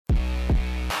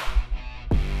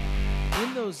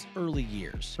those early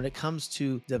years when it comes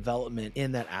to development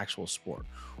in that actual sport,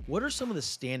 what are some of the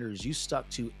standards you stuck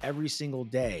to every single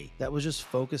day that was just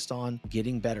focused on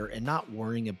getting better and not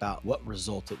worrying about what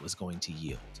result it was going to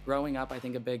yield? Growing up, I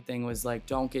think a big thing was like,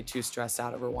 don't get too stressed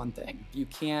out over one thing. You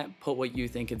can't put what you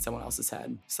think in someone else's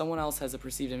head. Someone else has a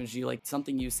perceived image of you, like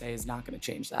something you say is not going to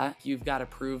change that. You've got to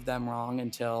prove them wrong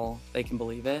until they can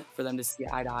believe it. For them to see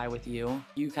eye to eye with you,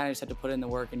 you kind of just have to put in the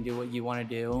work and do what you want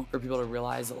to do for people to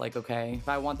realize that, like, okay, if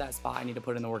I want that spot, I need to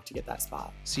put in the work to get that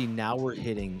spot. See, now we're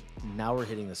hitting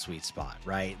the sweet spot,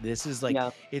 right? This is like Yeah.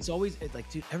 it's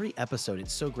like, dude, every episode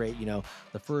it's so great. The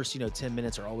first 10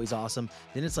 minutes are always awesome.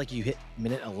 Then it's like you hit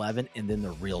minute 11 and then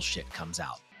the real shit comes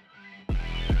out.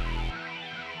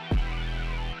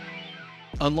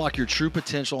 Unlock your true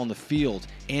potential on the field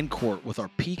and court with our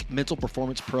peak mental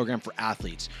performance program for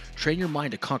athletes. Train your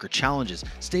mind to conquer challenges,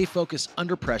 stay focused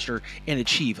under pressure, and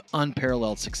achieve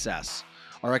unparalleled success.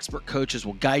 Our expert coaches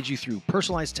will guide you through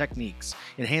personalized techniques,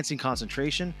 enhancing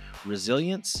concentration,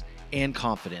 resilience, and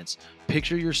confidence.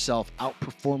 Picture yourself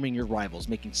outperforming your rivals,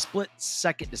 making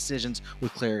split-second decisions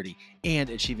with clarity,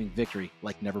 and achieving victory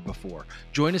like never before.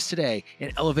 Join us today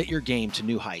and elevate your game to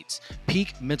new heights.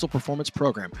 Peak Mental Performance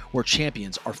Program, where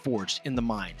champions are forged in the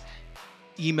mind.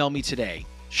 Email me today,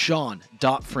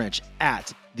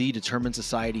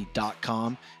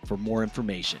 sean.french@thedeterminedsociety.com for more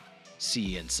information. See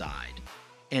you inside.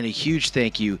 And a huge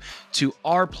thank you to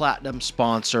our platinum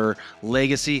sponsor,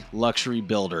 Legacy Luxury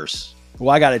Builders.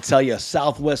 Well, I got to tell you,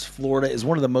 Southwest Florida is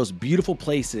one of the most beautiful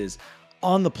places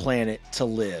on the planet to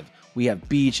live. We have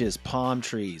beaches, palm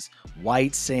trees,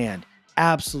 white sand,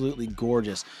 absolutely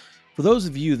gorgeous. For those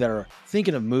of you that are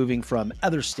thinking of moving from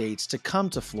other states to come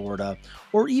to Florida,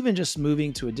 or even just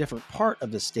moving to a different part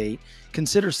of the state,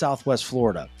 consider Southwest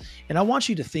Florida. And I want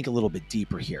you to think a little bit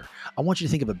deeper here. I want you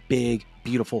to think of a big,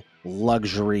 beautiful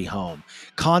luxury home.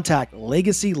 Contact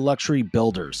Legacy Luxury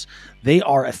Builders. They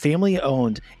are a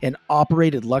family-owned and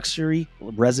operated luxury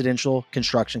residential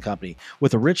construction company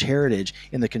with a rich heritage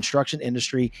in the construction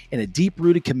industry and a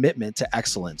deep-rooted commitment to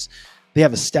excellence. They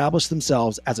have established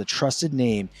themselves as a trusted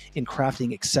name in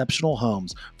crafting exceptional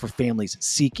homes for families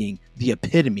seeking the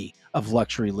epitome of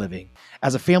luxury living.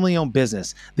 As a family-owned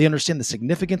business, they understand the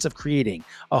significance of creating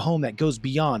a home that goes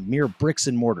beyond mere bricks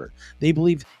and mortar. They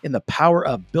believe in the power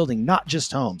of building not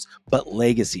just homes, but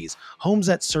legacies, homes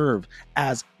that serve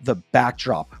as the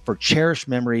backdrop for cherished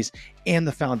memories and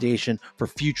the foundation for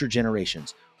future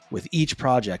generations. With each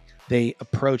project, they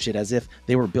approach it as if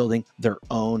they were building their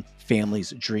own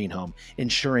family's dream home,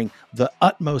 ensuring the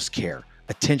utmost care,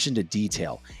 attention to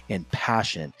detail, and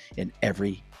passion in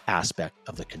every aspect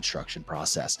of the construction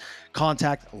process.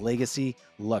 Contact Legacy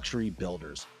Luxury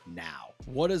Builders now.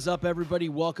 What is up, everybody?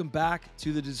 Welcome back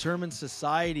to the Determined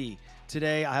Society.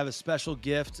 Today, I have a special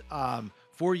gift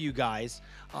for you guys.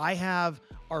 I have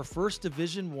our first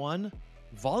Division I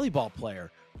volleyball player,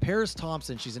 Paris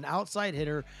Thompson. She's an outside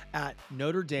hitter at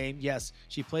Notre Dame. Yes,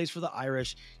 she plays for the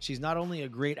Irish. She's not only a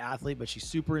great athlete, but she's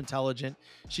super intelligent.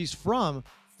 She's from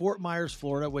Fort Myers,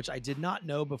 Florida, which I did not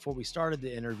know before we started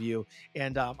the interview.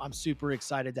 And I'm super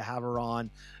excited to have her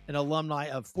on. An alumni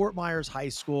of Fort Myers High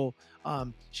School.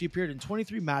 She appeared in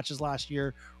 23 matches last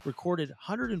year, recorded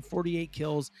 148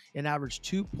 kills, and averaged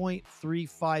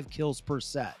 2.35 kills per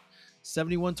set.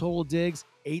 71 total digs,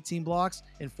 18 blocks,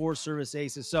 and 4 service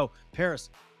aces. So,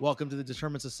 Paris, welcome to the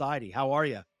Determined Society. How are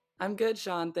you? I'm good,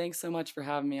 Sean. Thanks so much for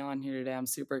having me on here today. I'm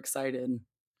super excited.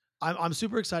 I'm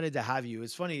super excited to have you.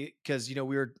 It's funny because, we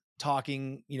were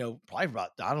talking, probably for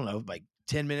about, I don't know, like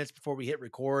 10 minutes before we hit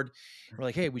record. We're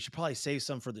like, hey, we should probably save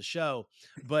some for the show.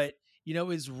 But,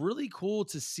 it's really cool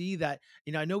to see that,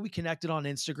 I know we connected on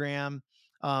Instagram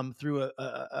through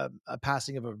a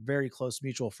passing of a very close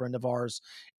mutual friend of ours.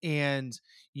 And,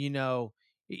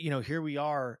 here we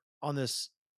are on this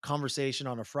conversation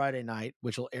on a Friday night,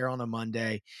 which will air on a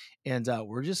Monday. And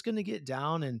we're just going to get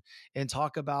down and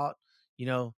talk about,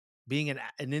 being an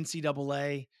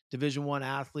NCAA Division I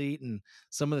athlete and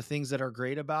some of the things that are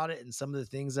great about it and some of the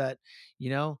things that,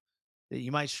 that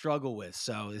you might struggle with.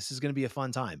 So this is going to be a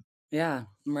fun time. Yeah,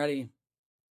 I'm ready.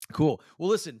 Cool. Well,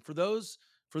 listen, for those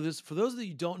that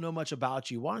you don't know much about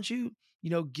you, why don't you,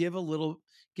 give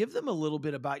them a little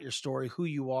bit about your story, who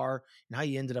you are and how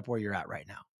you ended up where you're at right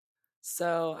now.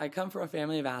 So I come from a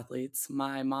family of athletes.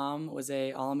 My mom was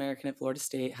a All-American at Florida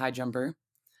State high jumper,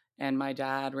 and my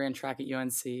dad ran track at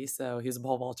UNC, so he was a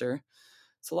pole vaulter.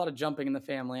 So a lot of jumping in the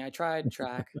family. I tried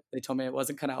track. They told me it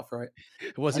wasn't cut out for it.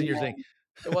 It wasn't And your thing. then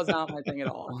it was not my thing at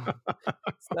all.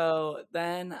 So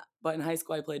then, but in high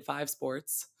school, I played 5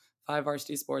 sports, 5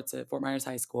 varsity sports at Fort Myers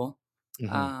High School.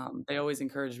 Hmm. They always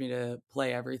encouraged me to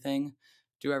play everything.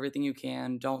 do everything you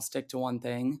can, don't stick to one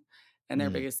thing. And their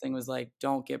Mm. biggest thing was like,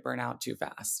 don't get burnt out too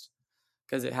fast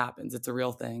because it happens. It's a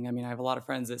real thing. I mean, I have a lot of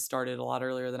friends that started a lot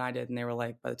earlier than I did. And they were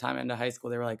like, by the time I ended high school,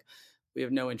 they were like, we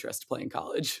have no interest playing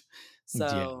college.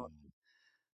 Yeah. So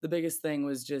the biggest thing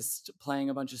was just playing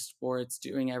a bunch of sports,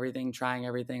 doing everything, trying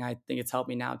everything. I think it's helped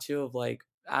me now too of like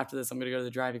after this I'm going to go to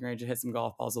the driving range and hit some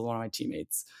golf balls with one of my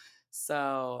teammates.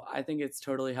 So, I think it's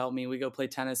totally helped me. We go play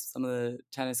tennis with some of the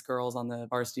tennis girls on the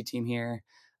varsity team here.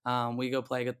 We go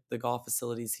play at the golf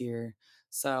facilities here.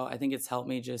 So, I think it's helped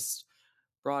me just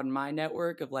broaden my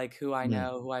network of like who I Mm.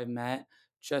 know, who I've met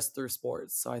just through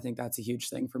sports. So, I think that's a huge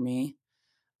thing for me.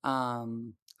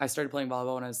 I started playing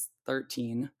volleyball when I was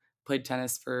 13, played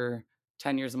tennis for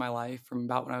 10 years of my life from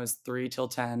about when I was 3 till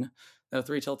 10, no,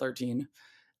 3 till 13,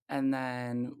 and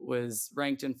then was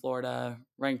ranked in Florida,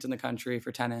 ranked in the country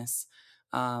for tennis.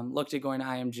 Looked at going to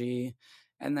IMG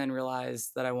and then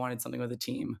realized that I wanted something with a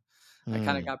team. I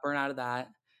kind of Mm. got burnt out of that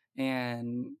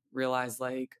and realized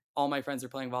like all my friends are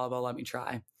playing volleyball, let me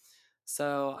try.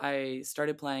 So I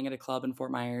started playing at a club in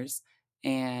Fort Myers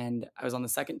and I was on the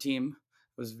second team.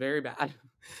 It was very bad.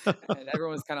 And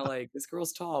everyone was kind of like, this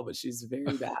girl's tall, but she's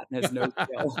very bad and has no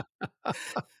skill.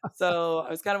 So I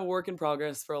was kind of a work in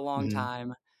progress for a long Mhm.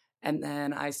 time. And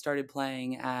then I started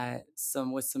playing at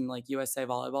some with some like USA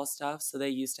volleyball stuff. So they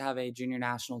used to have a junior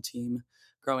national team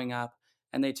growing up,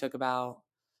 and they took about,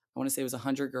 I want to say it was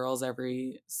 100 girls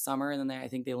every summer. And then I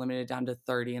think they limited it down to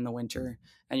 30 in the winter.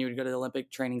 And you would go to the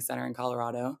Olympic Training Center in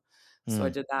Colorado. So I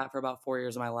Mm. did that for about 4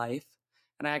 years of my life.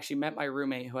 And I actually met my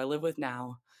roommate who I live with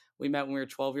now. We met when we were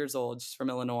 12 years old. She's from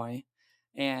Illinois.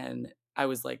 And I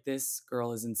was like, "This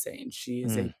girl is insane. She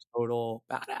is Mm. a total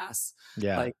badass.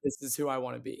 Yeah. Like, this is who I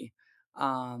wanna be."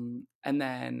 And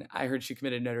then I heard she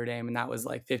committed Notre Dame, and that was,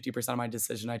 like, 50% of my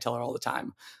decision. I tell her all the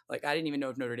time. Like, I didn't even know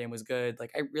if Notre Dame was good.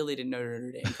 Like, I really didn't know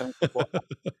Notre Dame coming from Florida.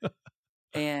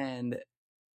 And,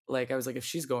 like, I was like, "If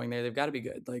she's going there, they've gotta be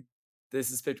good. Like,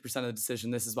 this is 50% of the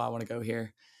decision. This is why I wanna go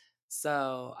here."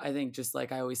 So, I think just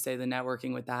like I always say, the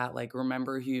networking with that, like,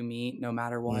 remember who you meet no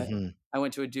matter what. Mhm. I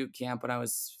went to a Duke camp when I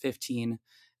was 15,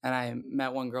 and I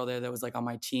met one girl there that was, like, on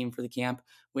my team for the camp.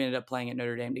 We ended up playing at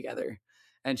Notre Dame together,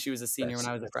 and she was a senior when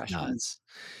I was a That's freshman. nuts.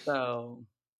 So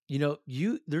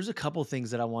There's a couple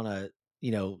things that I wanna,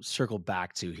 circle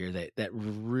back to here that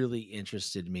really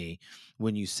interested me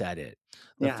when you said it.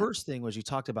 The yeah, first thing was you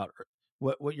talked about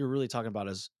what you're really talking about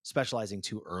is specializing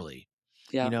too early.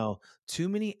 You yeah, know, too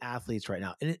many athletes right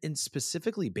now, and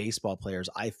specifically baseball players,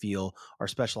 I feel are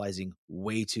specializing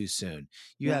way too soon.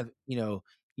 You yeah, have,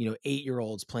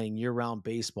 8-year-olds playing year-round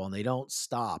baseball, and they don't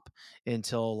stop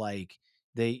until like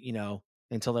they,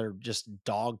 until they're just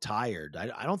dog tired.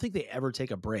 I don't think they ever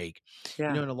take a break.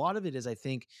 yeah, And a lot of it is I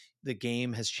think the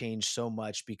game has changed so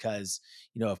much because,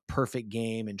 of perfect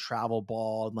game and travel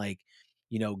ball and like,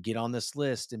 get on this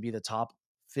list and be the top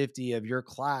 50 of your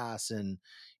class and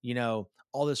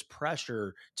all this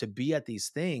pressure to be at these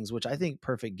things, which I think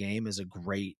perfect game is a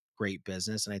great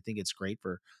business, and I think it's great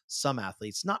for some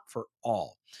athletes, not for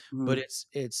all. But mhm,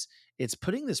 it's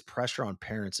putting this pressure on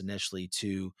parents initially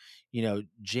to,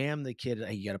 jam the kid,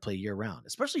 "Hey, you gotta play year round,"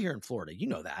 especially here in Florida, you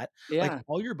know that. Like, yeah,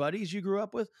 all your buddies you grew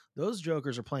up with, those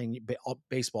jokers are playing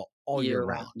baseball all year year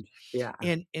round. round. Yeah,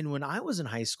 And when I was in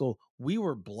high school, we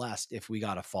were blessed if we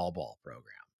got a fall ball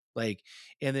program. Like,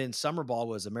 and then summer ball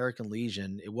was American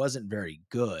Legion. It wasn't very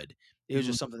good. It was mhm,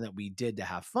 just something that we did to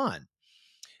have fun.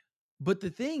 But the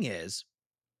thing is,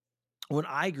 when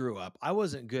I grew up, I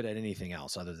wasn't good at anything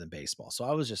else other than baseball. So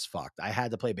I was just fucked. I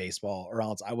had to play baseball or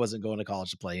else I wasn't going to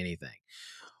college to play anything.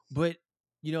 But,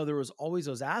 there was always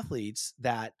those athletes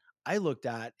that I looked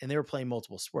at and they were playing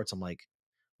multiple sports. I'm like,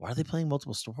 why are they playing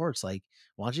multiple sports? Like,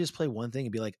 why don't you just play one thing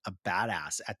and be like a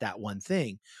badass at that one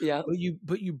thing? yep,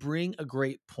 But you bring a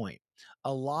great point.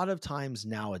 A lot of times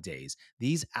nowadays,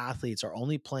 these athletes are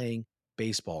only playing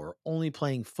baseball or only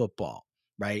playing football,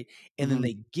 right? And then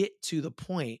they mhm, get to the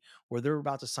point where they're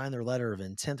about to sign their letter of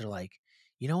intent. They're like,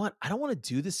 you know what? I don't want to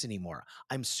do this anymore.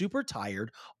 I'm super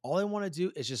tired. All I want to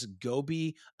do is just go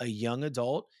be a young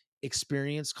adult,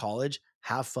 experience college,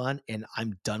 have fun, and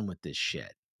I'm done with this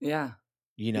shit. yeah,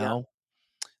 You yeah. know?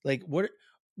 Like, what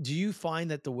do you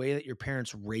find that the way that your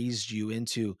parents raised you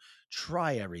into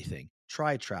try everything,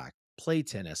 try track, play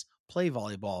tennis, play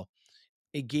volleyball,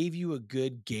 it gave you a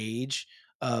good gauge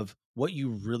of what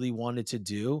you really wanted to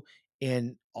do,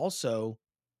 and also,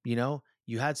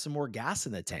 you had some more gas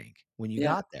in the tank when you Yeah,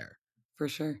 got there. for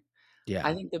sure.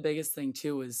 I Yeah. think the biggest thing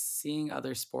too is seeing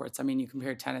other sports. I mean, you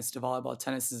compare tennis to volleyball.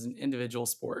 Tennis is an individual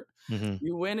sport. Mhm.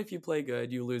 You win if you play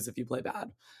good, you lose if you play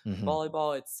bad. Mhm.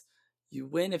 Volleyball, it's you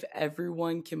win if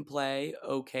everyone can play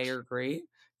okay or great.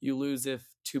 You lose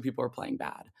if two people are playing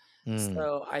bad. Mm,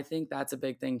 So I think that's a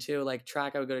big thing too. Like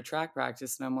track, I would go to track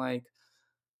practice and I'm like,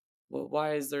 well,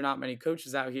 why is there not many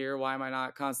coaches out here? Why am I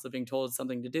not constantly being told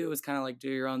something to do? It's kind of like do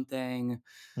your own thing.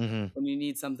 mhm. When you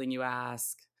need something, you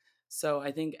ask. So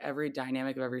I think every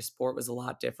dynamic of every sport was a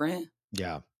lot different.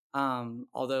 Yeah.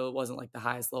 Although it wasn't like the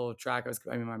highest level of track.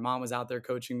 I mean, my mom was out there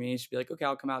coaching me. She'd be like, okay,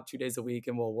 I'll come out 2 days a week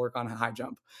and we'll work on a high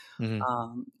jump. Mhm.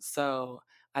 So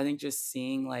I think just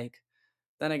seeing like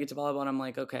then I get to volleyball and I'm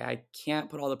like, okay, I can't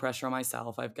put all the pressure on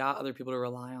myself. I've got other people to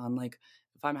rely on. Like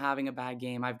if I'm having a bad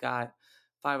game, I've got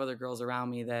 5 other girls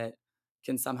around me that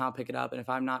can somehow pick it up. And if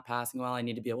I'm not passing well, I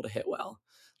need to be able to hit well.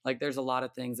 Like there's a lot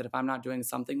of things that if I'm not doing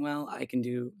something well, I can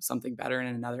do something better in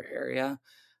another area.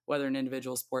 Whether an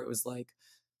individual sport was like,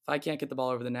 if I can't get the ball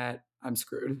over the net, I'm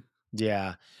screwed.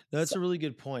 Yeah. No, that's So a really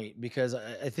good point because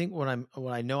I think what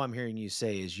I know I'm hearing you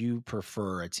say is you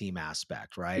prefer a team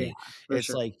aspect, yeah, right? for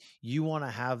It's sure. like you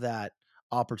wanna have that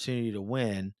opportunity to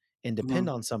win and depend Mhm.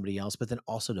 on somebody else, but then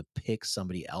also to pick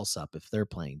somebody else up if they're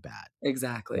playing bad,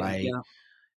 Exactly. right? Yeah.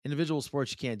 Individual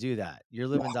sports, you can't do that. You're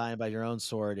No. living dying by your own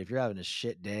sword. If you're having a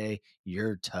shit day,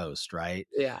 you're toast, right?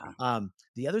 Yeah.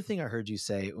 The other thing I heard you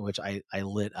say, which I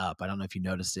lit up, I don't know if you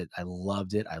noticed it. I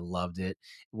loved it,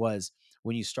 was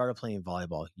when you started playing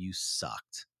volleyball, you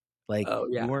sucked. Like Oh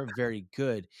you yeah. weren't very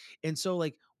good. And so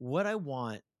like what I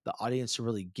want the audience to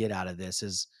really get out of this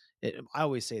is I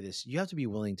always say this, you have to be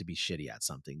willing to be shitty at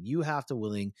something. You have to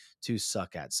willing to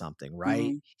suck at something,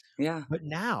 right? Hmm. Yeah. But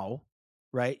now,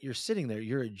 right, you're sitting there,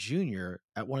 you're a junior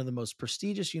at one of the most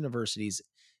prestigious universities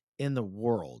in the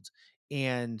world.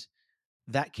 And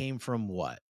that came from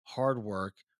what? Hard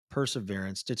work,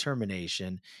 perseverance,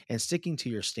 determination, and sticking to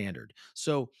your standard.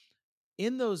 So,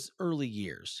 in those early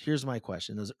years, here's my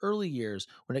question. Those early years,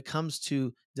 when it comes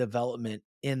to development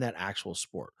in that actual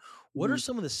sport, what are Mhm.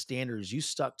 some of the standards you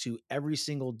stuck to every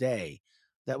single day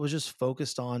that was just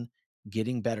focused on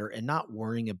getting better and not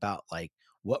worrying about like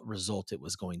what result it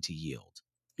was going to yield?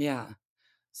 Yeah.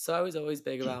 So I was always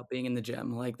big about being in the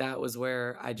gym. Like that was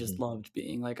where I just Mhm, loved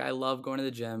being. Like I love going to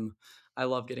the gym. I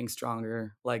love getting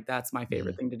stronger. Like that's my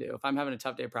favorite mhm, thing to do. If I'm having a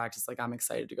tough day of practice, like I'm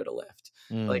excited to go to lift.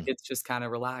 Like mm, it's just kind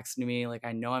of relaxing to me. Like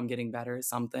I know I'm getting better at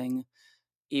something,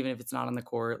 even if it's not on the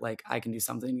court. Like I can do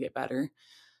something to get better.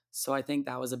 So I think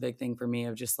that was a big thing for me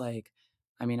of just like,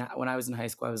 I mean, when I was in high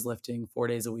school, I was lifting 4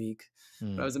 days a week.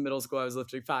 When I mm, was in middle school, I was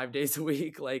lifting 5 days a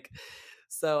week. Like,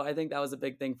 so I think that was a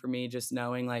big thing for me, just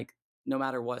knowing like, no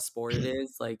matter what sport it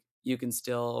is, like you can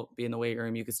still be in the weight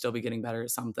room, you could still be getting better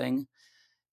at something.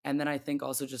 And then I think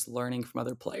also just learning from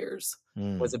other players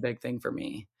was mm. a big thing for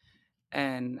me.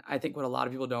 And I think what a lot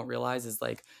of people don't realize is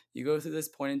like you go through this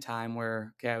point in time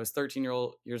where, okay, I was 13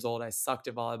 years old, I sucked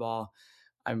at volleyball.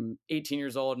 I'm 18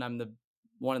 years old and I'm the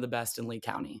one of the best in Lee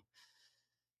County.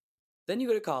 Then you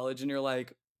go to college and you're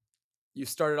like, you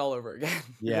started all over again.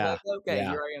 You're Yeah, like, okay, yeah.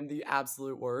 here I am, the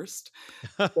absolute worst.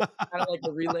 Kind of like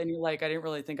the relay, and you're like, I didn't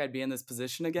really think I'd be in this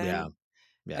position Yeah, again.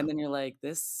 yeah. And then you're like,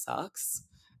 this sucks.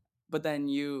 But then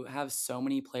you have so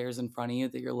many players in front of you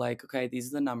that you're like, okay, these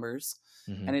are the numbers.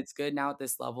 Mhm, And it's good now at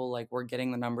this level. Like we're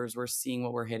getting the numbers, we're seeing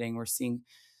what we're hitting, we're seeing.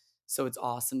 So it's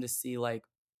awesome to see like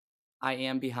I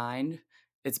am behind.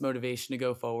 It's motivation to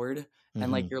go forward.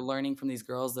 And like mhm. you're learning from these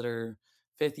girls that are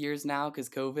fifth years now because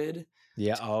COVID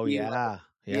Yeah, to oh, be like, yeah,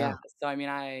 yeah. yeah. So I mean,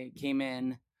 I came in,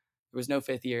 there was no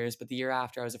fifth years, but the year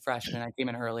after I was a freshman, I came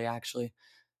in early actually.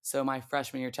 So my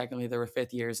freshman year, technically, there were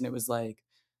fifth years, and it was like,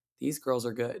 these girls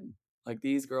are good. Like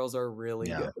these girls are really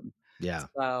Yeah, good. yeah.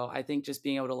 So I think just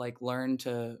being able to like learn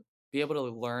to be able to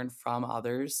learn from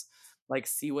others, like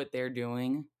see what they're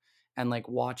doing and like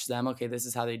watch them. Okay, this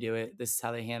is how they do it. This is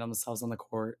how they handle themselves on the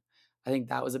court. I think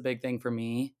that was a big thing for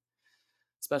me,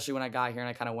 especially when I got here and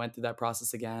I kind of went through that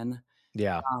process again.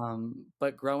 Yeah.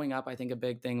 But growing up, I think a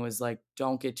big thing was like,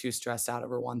 don't get too stressed out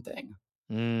over one thing.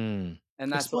 Mm.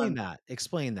 And that's what Explain I'm, that,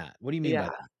 explain that. What do you mean by yeah.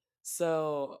 that?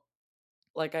 So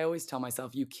like I always tell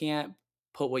myself, you can't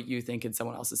put what you think in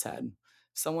someone else's head.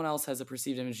 Someone else has a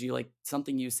perceived image of you, like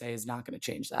something you say is not going to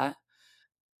change that.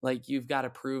 Like you've got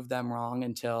to prove them wrong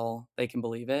until they can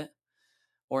believe it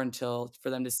or until for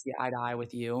them to see eye to eye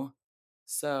with you.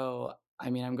 So, I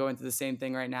mean, I'm going through the same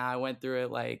thing right now. I went through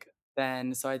it like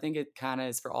then. So I think it kind of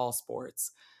is for all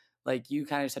sports. Like you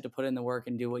kind of just have to put in the work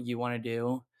and do what you want to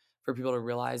do for people to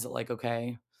realize that, like,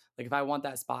 okay, like if I want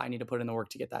that spot, I need to put in the work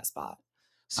to get that spot.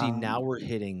 See, Um,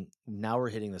 now we're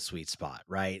hitting the sweet spot,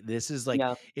 right? This is like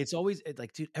yeah. it's always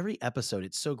like, dude, every episode,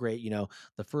 it's so great.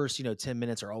 The first, 10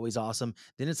 minutes are always awesome.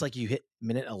 Then it's like you hit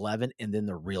minute 11 and then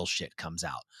the real shit comes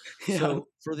out. Yeah. So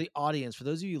for the audience, for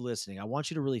those of you listening, I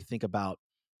want you to really think about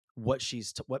what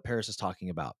Paris is talking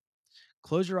about.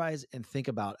 Close your eyes and think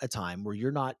about a time where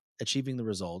you're not achieving the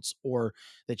results or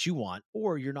that you want,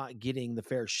 or you're not getting the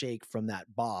fair shake from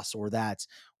that boss or that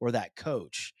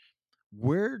coach.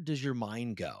 Where does your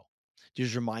mind go?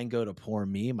 Does your mind go to poor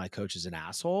me? My coach is an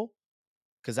asshole?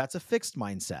 Because that's a fixed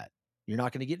mindset. You're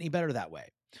not going to get any better that way.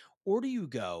 Or do you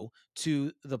go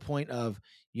to the point of,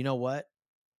 you know what?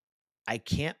 I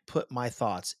can't put my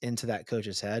thoughts into that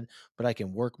coach's head, but I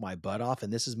can work my butt off.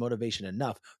 And this is motivation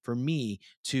enough for me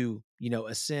to,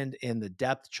 ascend in the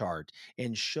depth chart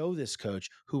and show this coach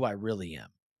who I really am.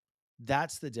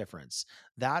 That's the difference.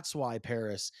 That's why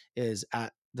Paris is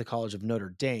at the College of Notre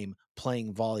Dame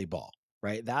playing volleyball,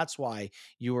 right? That's why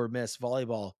you were Miss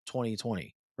Volleyball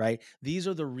 2020, right? These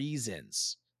are the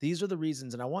reasons. These are the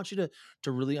reasons. And I want you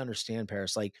to really understand,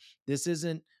 Paris. Like, this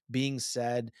isn't being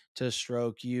said to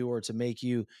stroke you or to make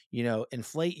you,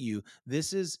 inflate you.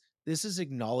 This is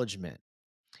acknowledgement.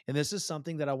 And this is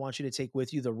something that I want you to take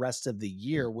with you the rest of the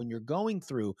year when you're going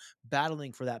through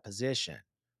battling for that position,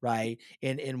 right?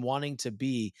 And wanting to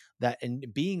be that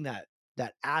and being that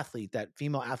athlete, that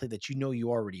female athlete that you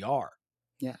already are.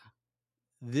 Yeah.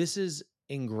 This is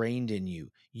ingrained in you.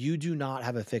 You do not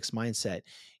have a fixed mindset.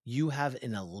 You have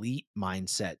an elite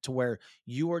mindset to where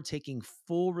you are taking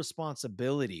full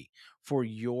responsibility for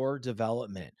your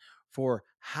development, for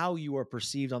how you are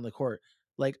perceived on the court.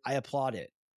 Like, I applaud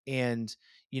it. And,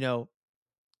 you know,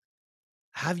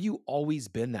 have you always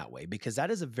been that way? Because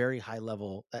that is a very high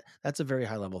level that's a very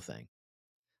high level thing.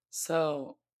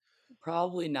 So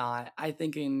probably not. I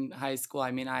think in high school,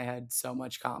 I mean, I had so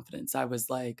much confidence. I was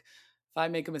like, if I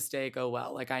make a mistake, oh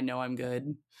well. Like I know I'm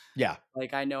good. Yeah.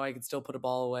 Like I know I could still put a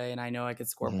ball away and I know I could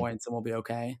score Mhm. points and we'll be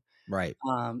okay. Right.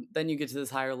 Then you get to this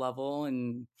higher level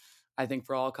and I think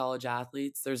for all college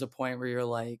athletes, there's a point where you're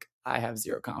like, I have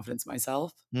zero confidence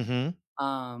myself. Mhm.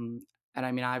 Um, and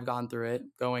I mean, I've gone through it,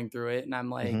 going through it, and I'm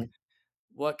like, Mhm.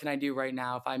 what can I do right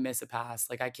now if I miss a pass?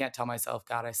 Like I can't tell myself,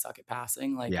 God, I suck at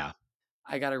passing. Like Yeah.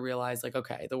 I got to realize, like,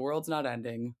 okay, the world's not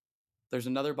ending. There's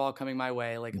another ball coming my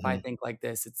way. Like, if I Mhm. think like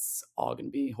this, it's all going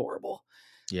to be horrible.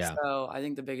 Yeah. So I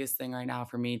think the biggest thing right now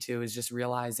for me, too, is just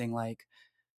realizing, like,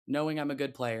 knowing I'm a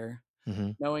good player,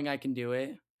 Mhm. knowing I can do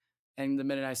it. And the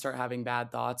minute I start having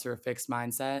bad thoughts or a fixed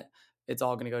mindset, it's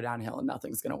all going to go downhill and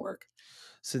nothing's going to work.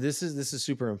 So this is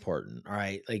super important, all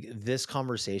right? Like, this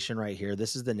conversation right here,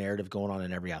 this is the narrative going on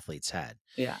in every athlete's head.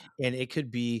 Yeah. And it could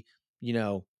be, you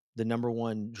know, the number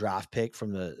 1 draft pick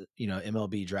from the,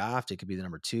 MLB draft. It could be the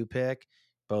number 2 pick,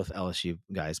 both LSU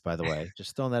guys, by the way.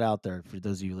 Just throwing that out there for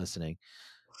those of you listening.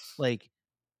 Like,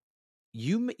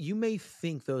 you may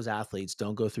think those athletes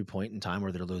don't go through point in time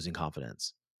where they're losing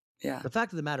confidence. Yeah. The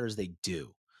fact of the matter is they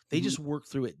do. They Mhm. just work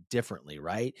through it differently,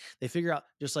 right? They figure out,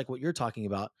 just like what you're talking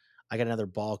about, I got another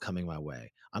ball coming my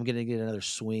way. I'm going to get another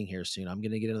swing here soon. I'm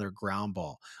going to get another ground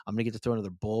ball. I'm going to get to throw another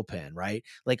bullpen, right?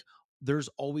 Like, there's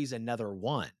always another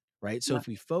one, right? So Yeah. if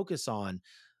we focus on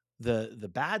the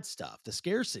bad stuff, the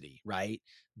scarcity, right?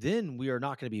 Then we are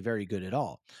not going to be very good at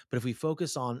all. But if we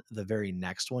focus on the very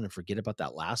next one and forget about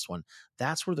that last one,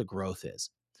 that's where the growth is.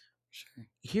 Sure.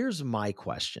 Here's my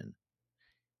question.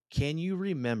 Can you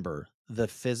remember the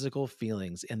physical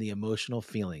feelings and the emotional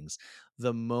feelings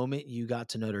the moment you got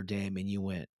to Notre Dame and you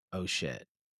went, "Oh shit.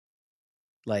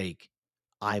 Like,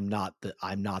 I'm not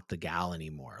the gal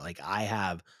anymore." Like, I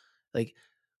have, like,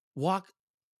 walk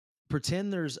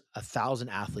pretend there's 1,000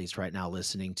 athletes right now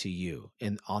listening to you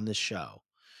and on this show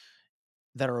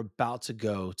that are about to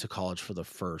go to college for the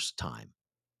first time.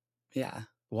 Yeah.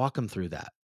 Walk them through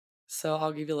that. So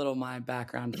I'll give you a little my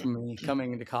background from me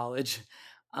coming into college.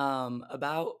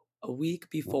 About a week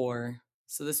before,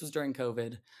 so this was during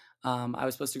COVID. I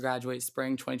was supposed to graduate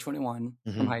spring 2021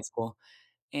 from Mhm. high school,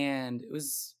 and it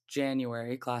was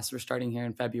January. Classes were starting here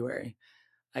in February.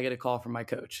 I get a call from my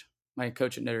coach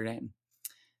at Notre Dame.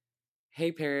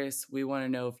 Hey, Paris, we want to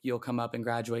know if you'll come up and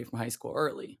graduate from high school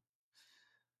early,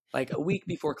 like a week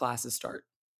before classes start.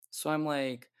 So I'm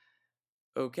like,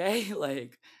 okay,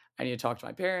 like I need to talk to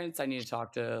my parents. I need to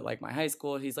talk to like my high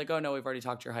school. He's like, oh no, we've already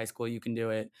talked to your high school. You can do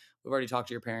it. We've already talked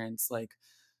to your parents. Like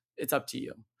it's up to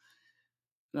you.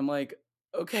 And I'm like,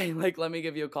 okay, like let me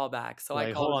give you a call back. So You're I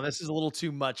like, "Hold called, on, this is a little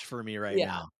too much for me right yeah.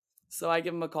 now." So I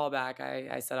give him a call back.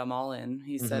 I said, I'm all in.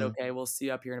 He said, Mhm. okay, we'll see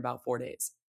you up here in about 4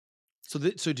 days. So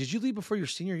did you leave before your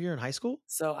senior year in high school?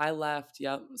 So I left.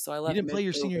 Yep. So I You left didn't play mid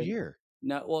your senior COVID. year?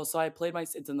 No, well, so I played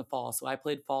it's in the fall. So I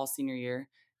played fall senior year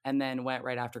and then went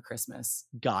right after Christmas.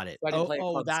 Got it. So I didn't Oh, play a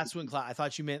oh, club that's when season. I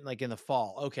thought you meant, like, in the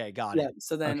fall. Okay, got Yeah, it.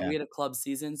 so then Okay. we had a club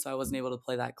season, so I wasn't able to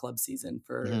play that club season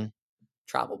for Mhm.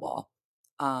 travel ball.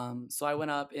 So I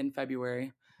went up in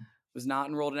February, was not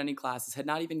enrolled in any classes, had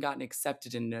not even gotten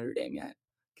accepted in Notre Dame yet.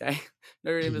 Okay.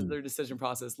 Notre Dame is their decision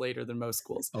process later than most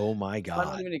schools. Oh my So I'm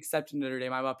not god. even accepting Notre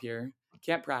Dame. I'm up here,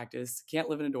 can't practice, can't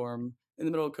live in a dorm in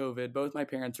the middle of COVID. Both my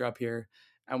parents are up here.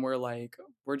 And we're like,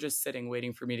 we're just sitting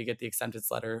waiting for me to get the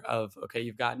acceptance letter of, okay,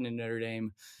 you've gotten in Notre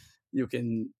Dame. You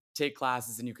can take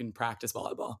classes and you can practice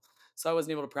volleyball. So I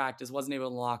wasn't able to practice, wasn't able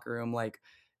in the locker room. Like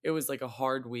it was like a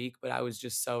hard week, but I was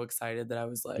just so excited that I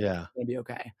was like, Yeah. it's gonna be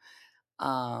okay.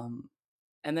 Um,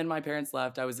 and then my parents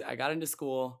left. I got into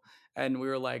school and we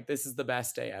were like, this is the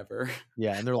best day ever.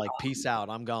 Yeah, and they're like, "Peace out,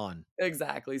 I'm gone.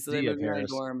 Exactly. So they See ya, moved me to my Paris."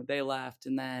 dorm, they left,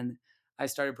 and then I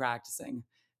started practicing.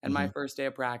 And my Mhm, first day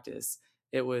of practice,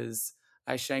 it was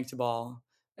I shanked a ball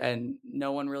and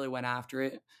no one really went after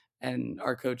it. And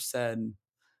our coach said,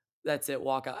 that's it,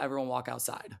 walk out, everyone walk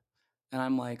outside. And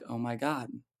I'm like, oh my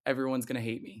God, everyone's gonna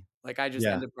hate me. Like I just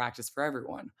yeah, ended practice for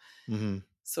everyone. mhm,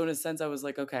 So in a sense, I was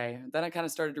like, okay. Then I kind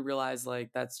of started to realize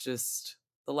like that's just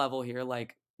the level here.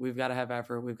 Like we've got to have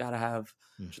effort, we've got to have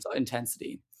mm, just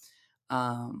intensity.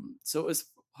 So it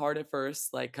was hard at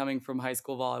first, like coming from high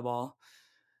school volleyball,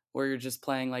 where you're just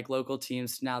playing like local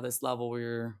teams to now this level where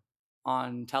you're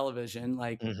on television,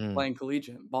 like mhm, playing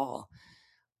collegiate ball.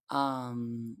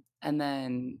 And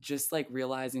then just like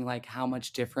realizing like how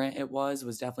much different it was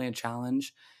definitely a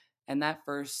challenge. And that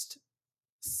first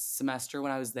semester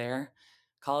when I was there,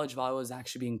 college volleyball was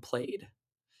actually being played.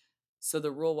 So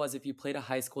the rule was if you played a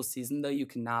high school season, though, you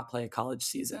cannot play a college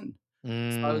season.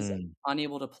 So I was mm,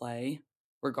 unable to play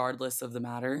regardless of the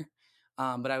matter,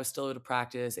 but I was still able to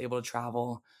practice, able to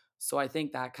travel. So I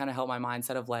think that kind of helped my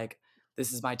mindset of like,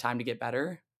 this is my time to get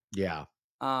better. yeah,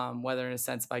 Whether in a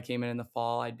sense, if I came in the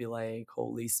fall, I'd be like,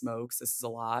 holy smokes, this is a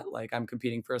lot. Like I'm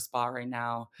competing for a spot right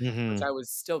now, which mhm. I was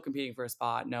still competing for a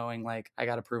spot, knowing like I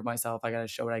got to prove myself, I got to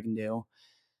show what I can do.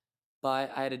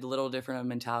 But I had a little different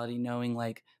mentality, knowing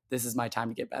like this is my time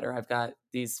to get better. I've got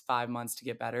these 5 months to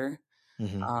get better,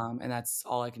 Mhm, and that's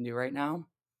all I can do right now.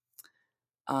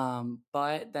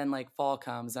 But then like fall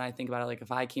comes and I think about it like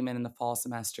if I came in the fall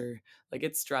semester, like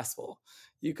it's stressful.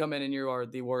 You come in and you are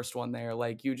the worst one there.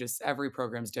 Like you just every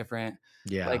program's different,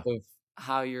 like yeah, of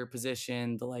how you're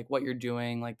positioned, the like what you're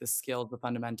doing, like the skills, the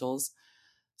fundamentals.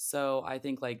 So I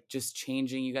think like just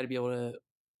changing, you got to be able to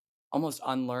almost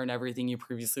unlearn everything you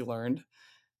previously learned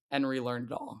and relearn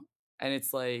it all. And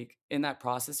it's like in that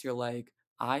process, you're like,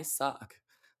 I suck.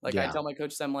 Like I yeah. tell my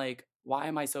coaches, I'm like, why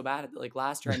am I so bad at it? Like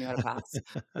last year I knew how to pass.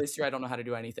 This year I don't know how to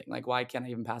do anything. Like, why can't I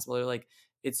even pass? Well, they're like,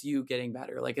 it's you getting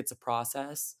better. Like it's a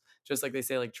process. Just like they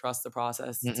say, like, trust the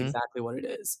process. It's Mhm. exactly what it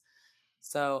is.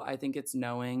 So I think it's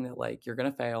knowing that like you're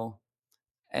gonna fail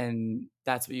and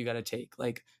that's what you gotta take.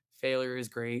 Like failure is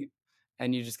great.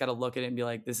 And you just gotta look at it and be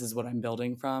like, this is what I'm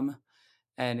building from,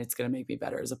 and it's gonna make me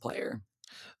better as a player.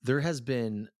 There has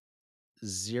been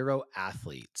 0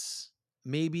 athletes,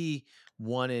 maybe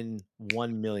 1 in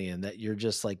 1,000,000 that you're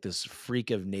just like this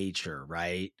freak of nature,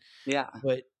 right? Yeah.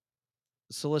 But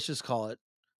so let's just call it,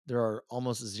 there are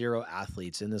almost 0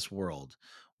 athletes in this world,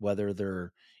 whether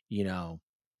they're, you know,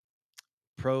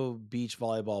 pro beach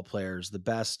volleyball players, the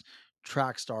best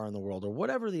track star in the world, or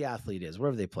whatever the athlete is,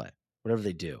 whatever they play, whatever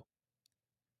they do.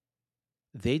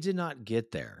 They did not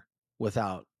get there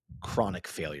without chronic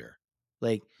failure.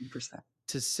 Like, 100%.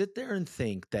 to sit there and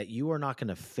think that you are not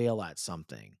gonna fail at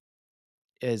something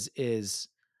is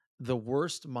the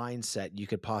worst mindset you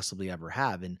could possibly ever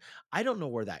have, and I don't know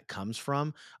where that comes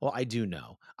from. Well, I do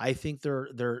know. I think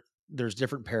there's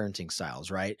different parenting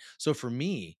styles, right? So for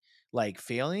me, like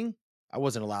failing, I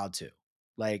wasn't allowed to.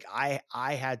 Like I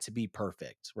had to be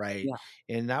perfect, right? Yeah.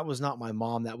 And that was not my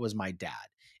mom, that was my dad.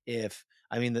 If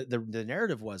I mean the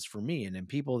narrative was for me, and then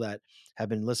people that have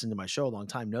been listening to my show a long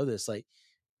time know this, like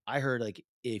I heard like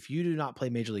if you do not play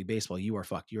Major League Baseball, you are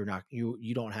fucked. You're not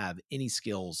you don't have any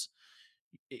skills.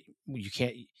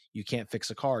 You can't fix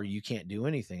a car. You can't do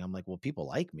anything. I'm like, well, people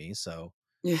like me, so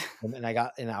Yeah.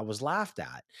 and I was laughed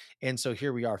at, and so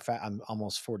here we are. I'm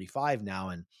almost 45 now,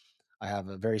 and I have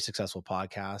a very successful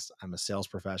podcast. I'm a sales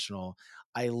professional.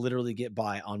 I literally get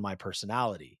by on my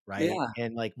personality, right? Yeah.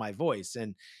 And like my voice,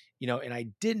 and and I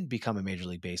didn't become a Major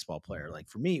League Baseball player. Like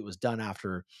for me, it was done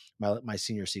after my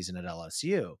senior season at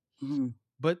LSU. Mhm.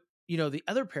 But, the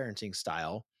other parenting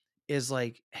style is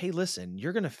like, "Hey, listen,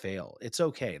 you're gonna fail. It's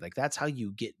okay." Like, that's how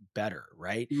you get better,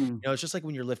 right? Mhm. It's just like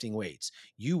when you're lifting weights.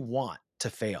 You want to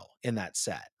fail in that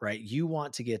set, right? You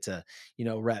want to get to,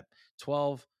 rep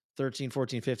 12, 13,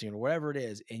 14, 15, or whatever it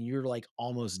is, and you're, like,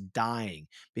 almost dying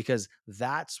because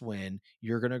that's when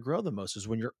you're gonna grow the most, is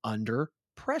when you're under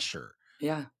pressure.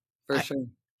 Yeah, for I sure.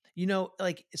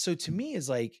 like, so to me is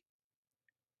like,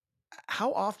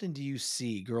 how often do you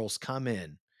see girls come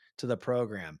in to the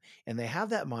program and they have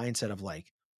that mindset of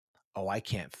like, oh, I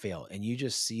can't fail. And you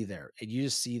just see them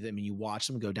and you watch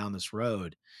them go down this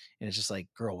road and it's just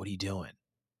like, girl, what are you doing?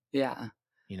 Yeah.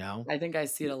 You know? I think I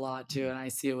see it a lot too, and I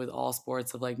see it with all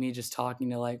sports of, like, me just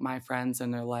talking to, like, my friends,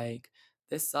 and they're like,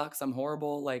 "This sucks, I'm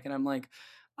horrible," like, and I'm like,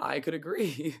 "I could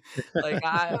agree." Like,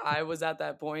 I was at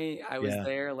that point, I was Yeah.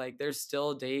 there, like, there's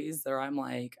still days that I'm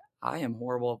like, "I am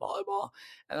horrible at volleyball,"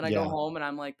 and then I go Yeah. home and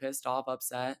I'm, like, pissed off,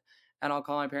 upset, and I'll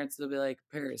call my parents, they'll be like,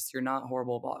 "Paris, you're not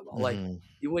horrible at volleyball." Like, Mhm.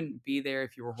 you wouldn't be there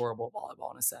if you were horrible at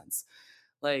volleyball in a sense.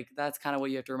 Like, that's kinda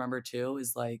what you have to remember too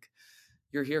is, like,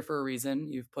 you're here for a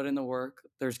reason. You've put in the work.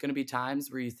 There's going to be times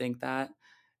where you think that.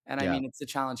 And I Yeah. mean, it's a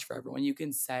challenge for everyone. You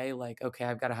can say, like, okay,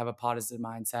 I've got to have a positive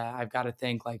mindset. I've got to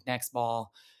think like next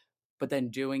ball, but then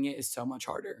doing it is so much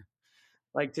harder.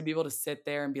 Like to be able to sit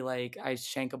there and be like, I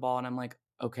shank a ball and I'm like,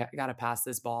 okay, I got to pass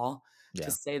this ball.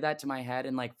 To Yeah. say that to my head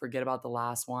and like forget about the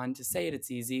last one, to say it,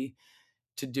 it's easy.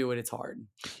 To do it, it's hard.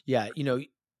 Yeah.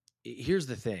 Here's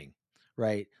the thing,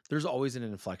 right? There's always an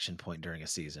inflection point during a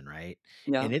season, right?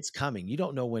 And Yeah. it's coming. You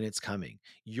don't know when it's coming.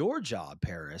 Your job,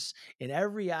 Paris, and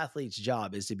every athlete's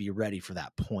job is to be ready for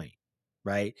that point,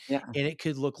 right? Yeah. And it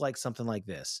could look like something like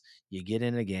this. You get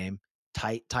in a game,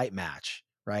 tight match,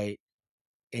 right?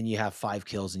 And you have 5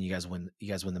 kills and you guys win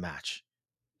the match.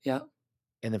 Yeah.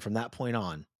 And then from that point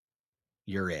on,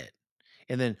 you're it.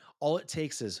 And then all it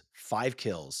takes is 5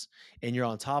 kills and you're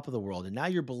on top of the world. And now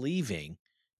you're believing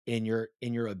in your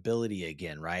ability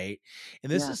again, right?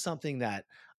 And this Yeah. is something that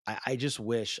I just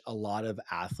wish a lot of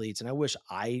athletes, and I wish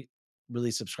I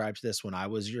really subscribed to this when I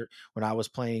was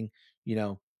playing, you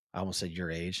know, I almost said your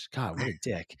age. God, what a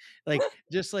dick. Like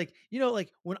just like,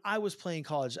 like when I was playing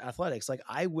college athletics, like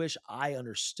I wish I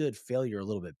understood failure a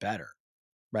little bit better,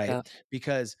 right? Yeah.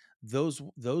 Because those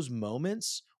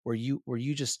moments where you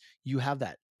have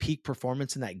that peak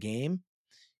performance in that game,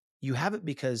 you have it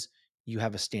because you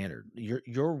have a standard.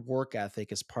 Your work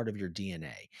ethic is part of your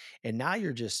DNA. And now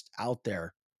you're just out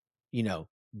there, you know,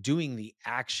 doing the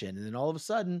action and then all of a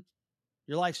sudden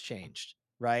your life's changed,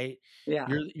 right? Yeah.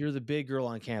 You're the big girl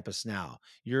on campus now.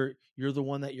 You're the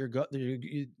one that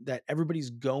that everybody's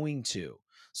going to.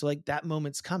 So like that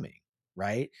moment's coming,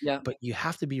 right? Yeah. But you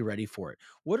have to be ready for it.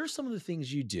 What are some of the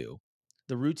things you do,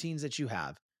 the routines that you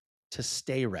have to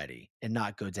stay ready and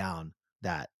not go down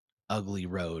that ugly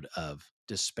road of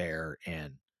despair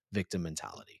and victim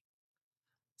mentality?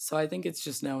 So I think it's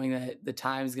just knowing that the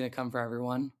time is going to come for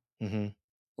everyone. Mhm.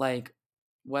 Like,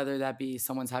 whether that be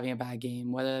someone's having a bad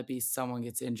game, whether that be someone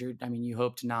gets injured, I mean, you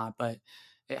hope to not, but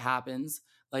it happens.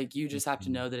 Like, you just have to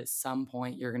Mhm. know that at some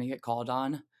point you're gonna get called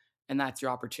on, and that's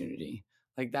your opportunity.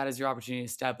 Like, that is your opportunity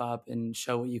to step up and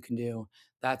show what you can do.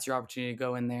 That's your opportunity to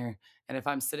go in there, and if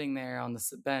I'm sitting there on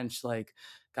the bench, like,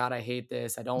 "God, I hate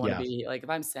this. I don't wanna Yeah. be" like, if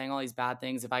I'm saying all these bad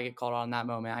things, if I get called on in that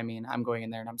moment, I mean, I'm going in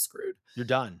there and I'm screwed. You're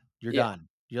done. You're Yeah. done.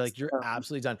 You're So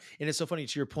absolutely done. And it's so funny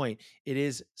to your point, it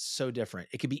is so different.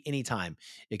 It could be any time.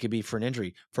 It could be for an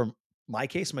injury. From my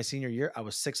case, my senior year, I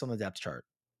was 6 on the depth chart.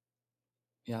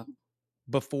 yeah.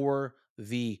 Before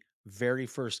the very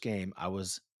first game, I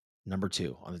was number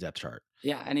 2 on the depth chart.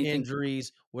 Yeah, anything can happen.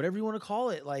 Injuries, whatever you wanna call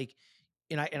it, like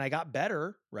and I got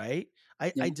better, right?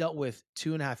 I Yeah. dealt with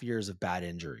 2.5 years of bad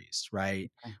injuries, right?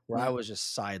 Okay. Where I Yeah. was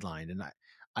just sidelined, and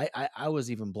I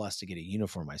was even blessed to get a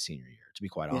uniform my senior year, to be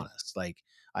quite Yeah. honest. Like,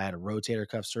 I had a rotator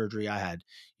cuff surgery, I had,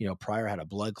 prior I had a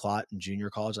blood clot in junior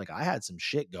college, like, I had some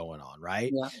shit going on,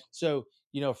 right? Yeah. So,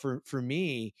 for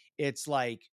me, it's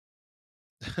like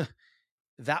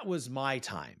that was my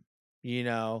time,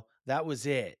 that was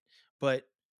it. But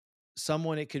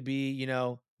someone it could be,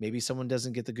 maybe someone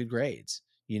doesn't get the good grades,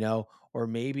 or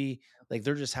maybe like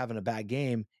they're just having a bad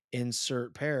game,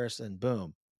 insert Paris and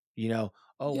boom,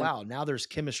 oh Yeah. wow, now there's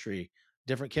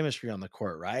different chemistry on the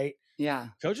court, right? Yeah.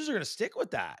 Coaches are going to stick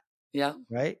with that. Yeah.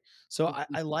 Right? So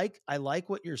I like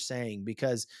what you're saying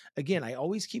because again, I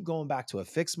always keep going back to a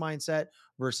fixed mindset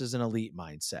versus an elite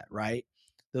mindset, right?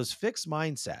 Those fixed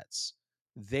mindsets,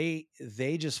 they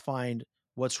just find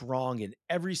what's wrong in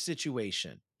every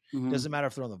situation. Mhm. Doesn't matter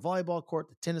if they're on the volleyball court,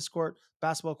 the tennis court,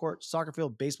 basketball court, soccer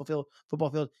field, baseball field, football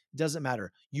field, doesn't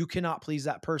matter. You cannot please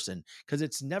that person because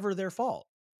it's never their fault,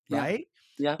 Yeah. right?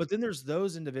 Yeah, But then there's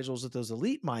those individuals with those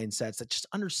elite mindsets that just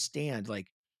understand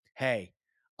like, hey,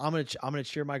 I'm gonna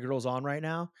cheer my girls on right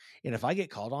now, and if I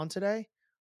get called on today,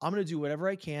 I'm gonna do whatever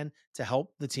I can to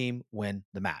help the team win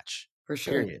the match. for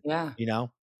sure. Period. Yeah, You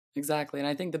know? exactly, and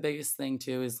I think the biggest thing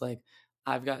too is, like,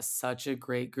 I've got such a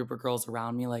great group of girls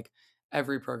around me, like,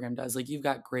 every program does. Like, you've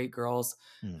got great girls.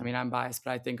 I Mm, mean, I'm biased,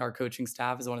 but I think our coaching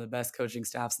staff is one of the best coaching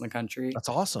staffs in the country. that's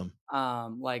awesome.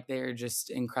 Like, they're just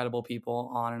incredible people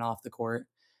on and off the court.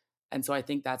 And so I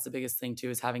think that's the biggest thing too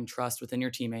is having trust within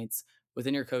your teammates,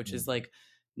 within your coaches, Mm. like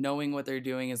knowing what they're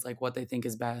doing is like what they think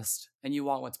is best. And you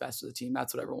want what's best for the team.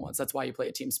 That's what everyone wants. That's why you play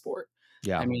a team sport.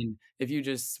 I Yeah. mean, if you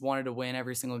just wanted to win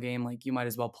every single game, like you might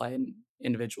as well play an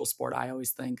individual sport, I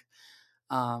always think.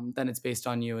 Then it's based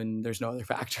on you and there's no other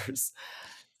factors.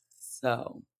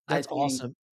 So I That's think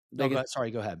awesome. the Oh, biggest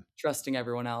sorry, go ahead. trusting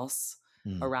everyone else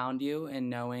Mm, around you and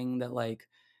knowing that like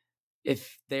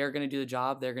if they're going to do the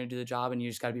job, they're going to do the job, and you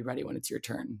just got to be ready when it's your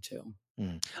turn too.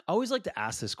 mm. I always like to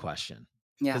ask this question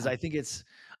because Yeah. I think,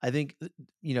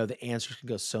 the answers can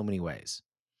go so many ways.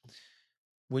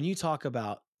 When you talk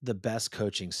about the best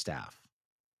coaching staff,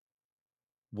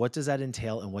 what does that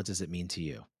entail and what does it mean to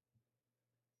you?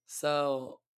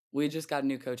 So we just got a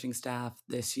new coaching staff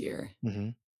this year,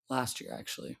 Mhm. last year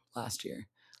actually, last year.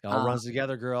 It all Um, runs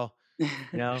together, girl.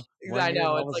 One I year and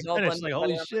know it's like almost all finished, blended like, together.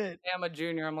 holy I'm like, shit. "Hey, I'm a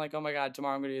junior." I'm like, "Oh my god,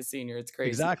 tomorrow I'm gonna be a senior." It's crazy.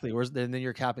 Exactly. Where's then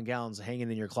your cap and gowns hanging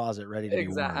in your closet ready to be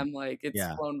worn. I'm like, it's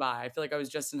Yeah. flown by. I feel like I was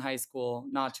just in high school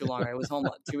not too long ago. I was home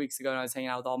 2 weeks ago and I was hanging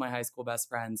out with all my high school best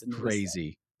friends, and it was like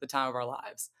Crazy. the time of our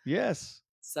lives. Yes.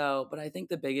 So, but I think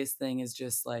the biggest thing is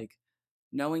just like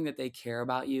knowing that they care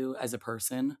about you as a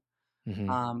person,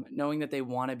 Mhm. knowing that they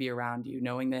want to be around you,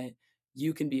 knowing that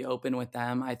you can be open with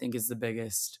them, I think is the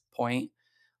biggest point.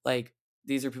 Like,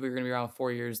 these are people you're going to be around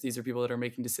 4 years. These are people that are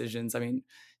making decisions. I mean,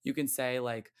 you can say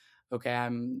like, okay,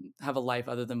 I'm have a life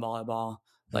other than volleyball.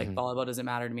 Like Mhm. volleyball doesn't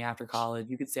matter to me after college.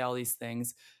 You could say all these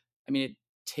things. I mean, it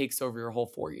takes over your whole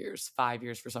 4 years, 5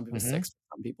 years for some people, Mhm. 6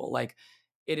 for some people. Like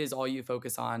it is all you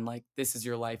focus on. Like this is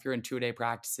your life. You're in 2 day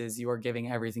practices. You are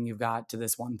giving everything you've got to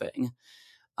this one thing.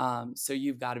 So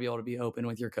you've got to be able to be open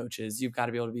with your coaches. You've got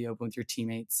to be able to be open with your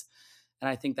teammates. And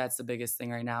I think that's the biggest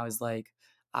thing right now is like,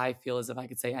 I feel as if I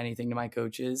could say anything to my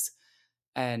coaches.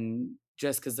 And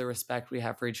just because the respect we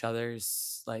have for each other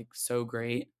is like so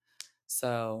great.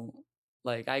 So,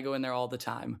 like, I go in there all the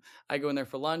time. I go in there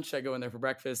for lunch. I go in there for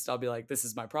breakfast. I'll be like, this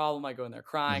is my problem. I go in there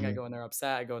crying. I Mhm. go in there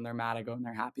upset. I go in there mad. I go in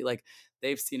there happy. Like,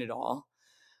 they've seen it all.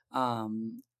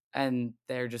 Um, and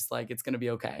they're just like, it's going to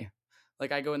be okay.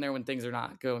 Like, I go in there when things are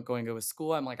not going good with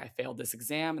school. I'm like, I failed this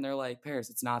exam. And they're like, Paris,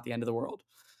 it's not the end of the world.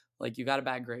 Like, you got a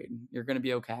bad grade. You're going to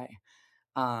be okay.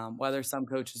 Whether some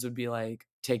coaches would be like,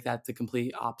 take that the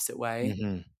complete opposite way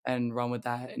Mhm. and run with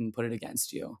that and put it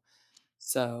against you.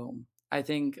 So I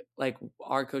think like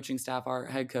our coaching staff, our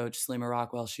head coach, Salima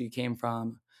Rockwell, she came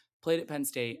from, played at Penn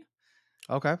State,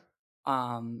 Okay.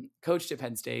 coached at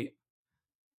Penn State,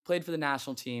 played for the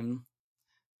national team,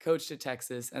 coached at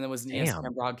Texas, and then was an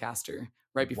ESPN Damn. broadcaster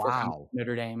right before coming to Wow.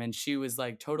 Notre Dame. And she was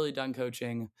like totally done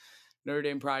coaching. Notre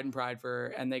Dame pride and pride for her,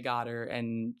 and they got her.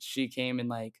 And she came and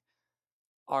like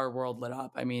our world lit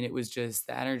up. I mean, it was just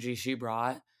the energy she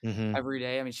brought Mhm. every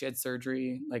day. I mean, she had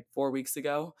surgery like 4 weeks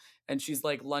ago, and she's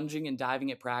like lunging and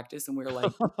diving at practice, and we were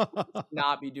like,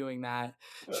 not be doing that.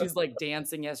 She's like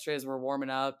dancing yesterday as we're warming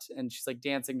up, and she's like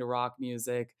dancing to rock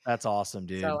music. That's awesome,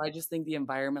 So dude. I just think the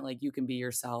environment, like you can be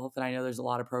yourself. And I know there's a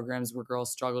lot of programs where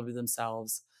girls struggle to be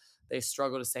themselves. They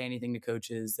struggle to say anything to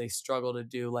coaches. They struggle to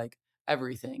do like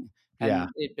everything. Yeah. And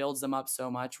it builds them up so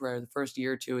much where the first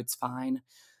year or two, it's fine.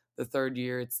 The third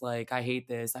year, it's like, I hate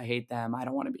this. I hate them. I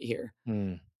don't want to be here.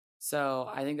 Mm. So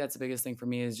I think that's the biggest thing for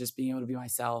me is just being able to be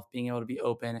myself, being able to be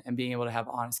open and being able to have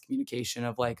honest communication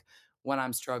of like when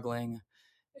I'm struggling,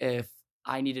 if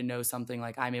I need to know something,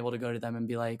 like I'm able to go to them and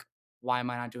be like, why am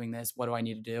I not doing this? What do I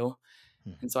need to do?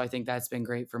 Mhm. And so I think that's been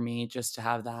great for me just to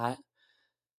have that.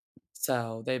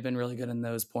 So they've been really good in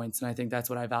those points. And I think that's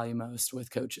what I value most with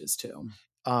coaches too.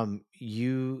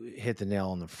 You hit the nail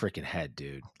on the freaking head,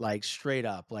 dude. Like straight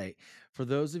up. Like for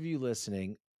those of you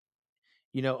listening,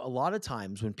 a lot of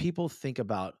times when people think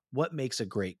about what makes a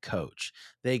great coach,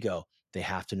 they go, they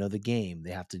have to know the game.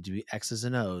 They have to do X's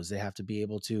and O's. They have to be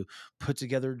able to put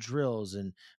together drills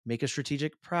and make a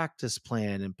strategic practice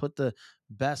plan and put the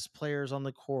best players on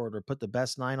the court or put the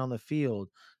best nine on the field,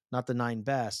 not the nine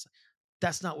best.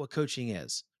 That's not what coaching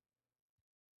is.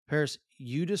 Paris,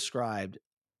 you described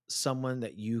someone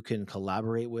that you can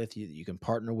collaborate with, you can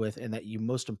partner with, and that you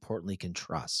most importantly can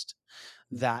trust.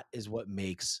 That is what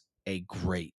makes a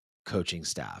great coaching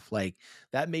staff. Like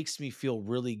that makes me feel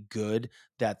really good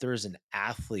that there's an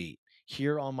athlete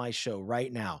here on my show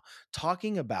right now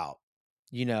talking about,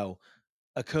 you know,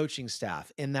 a coaching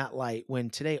staff in that light when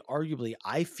today, arguably,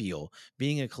 I feel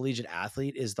being a collegiate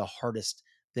athlete is the hardest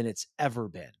than it's ever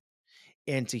been.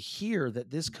 And to hear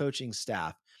that this coaching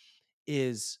staff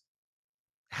is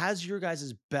has your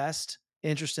guys' best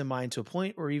interest in mind to a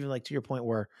point, or even like to your point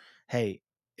where, hey,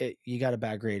 you got a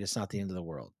bad grade, it's not the end of the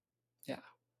world. Yeah.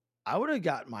 I would have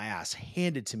got my ass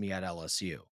handed to me at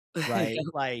LSU, right?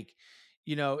 Like,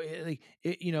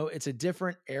 it's a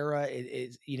different era. It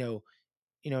is,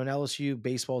 in LSU,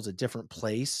 baseball is a different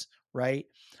place, right?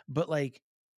 But like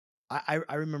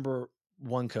I remember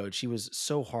one coach, he was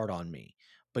so hard on me,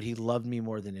 but he loved me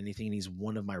more than anything, and he's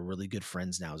one of my really good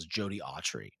friends now, is Jody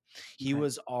Autry. He Okay.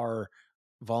 was our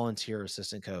volunteer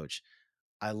assistant coach.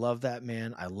 I love that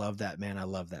man. I love that man. I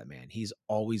love that man. He's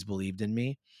always believed in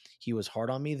me. He was hard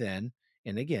on me then.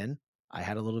 And again, I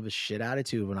had a little bit of shit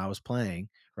attitude when I was playing,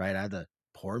 right? I had the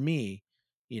poor me,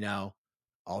 you know,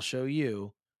 I'll show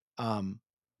you. Um,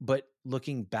 but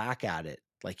looking back at it,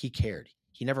 like he cared.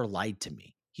 He never lied to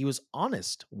me. He was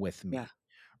honest with Yeah. me,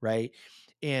 right?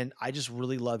 And I just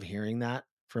really love hearing that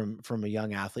from a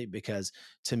young athlete, because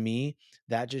to me,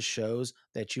 that just shows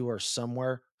that you are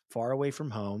somewhere far away from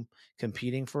home,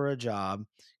 competing for a job,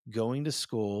 going to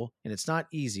school, and it's not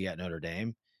easy at Notre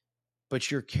Dame,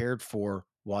 but you're cared for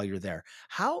while you're there.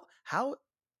 How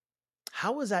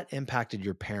has that impacted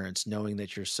your parents, knowing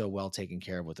that you're so well taken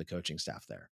care of with the coaching staff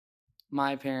there?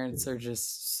 My parents are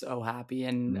just so happy,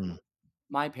 and Mm.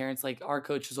 my parents, like, our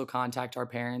coaches will contact our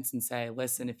parents and say,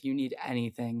 "Listen, if you need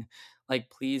anything, like,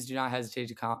 please do not hesitate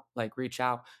to reach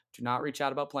out. Do not reach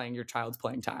out about playing your child's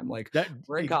playing time." Like, That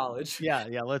we're in ex college. Yeah,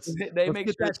 yeah, They let's make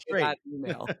get sure that to get that straight.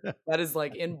 email. That is,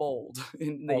 like, in bold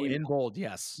in the Oh, in email. bold,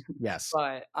 yes, yes.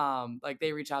 But, like,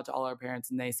 they reach out to all our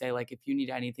parents and they say, like, "If you need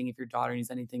anything, if your daughter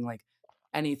needs anything, like,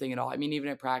 anything at all." I mean, even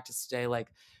at practice today,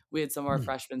 like, we had some of our Mm,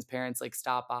 freshmen's parents, like,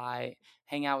 stop by,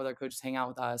 hang out with our coaches, hang out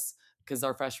with us because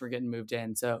our freshmen were getting moved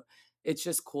in. So, it's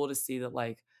just cool to see that,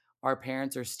 like, our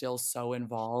parents are still so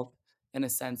involved in a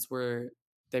sense where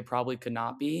they probably could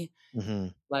not be,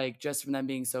 mhm. like, just from them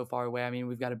being so far away. I mean,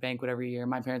 we've got a banquet every year.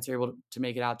 My parents are able to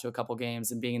make it out to a couple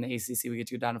games, and being in the ACC, we get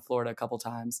to go down to Florida a couple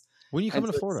times. When are you And coming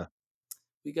to so it's Florida?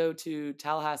 we go to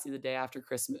Tallahassee the day after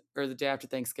Christmas or the day after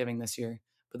Thanksgiving this year,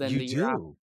 but then You the year after,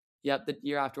 do? yep, the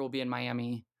year after we'll be in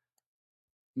Miami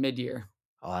mid-year.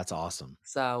 Oh, that's awesome.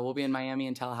 So, we'll be in Miami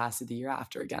and Tallahassee the year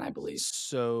after again, I believe.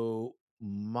 So,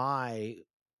 my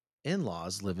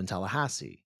in-laws live in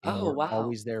Tallahassee, and Oh, we're wow.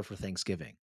 always there for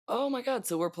Thanksgiving. Oh my god,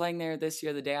 so we're playing there this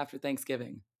year the day after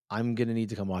Thanksgiving. I'm gonna need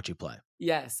to come watch you play.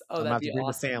 Yes. So Oh, I'm gonna that'd have to be bring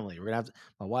the awesome. family. We're gonna have to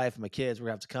my wife and my kids, we're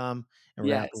gonna have to come, and Yes.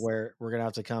 we're gonna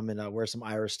have to come and, wear some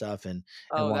Irish stuff and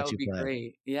Oh, that watch would you be play.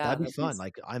 great. Yeah, That'd be that'd be fun,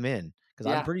 like, I'm in because 'cause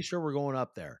I'm yeah. pretty sure we're going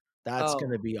up there. That's Oh,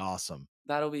 gonna be awesome.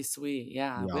 that'll be sweet.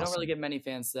 Yeah, Be we don't really awesome. get many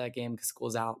fans to that game because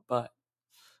school's out, but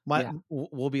My yeah.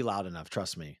 we'll be loud enough,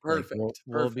 trust me. Like, Perfect, we'll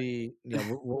perfect. be yeah,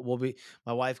 we'll be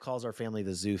my wife calls our family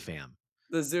the Zoo fam.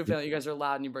 The Zoo family, you guys are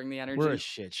loud and you bring the We're a energy.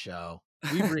 shit show.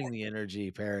 We bring the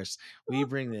energy, Paris. We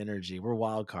bring the energy. We're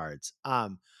wild cards.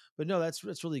 But no, that's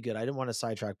really good. I didn't want to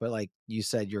sidetrack, but like you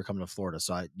said, you're coming to Florida,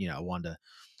 so I wanted to.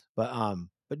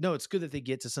 But no, it's good that they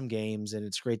get to some games, and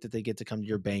it's great that they get to come to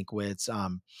your banquets.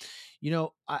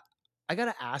 I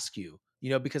gotta ask you,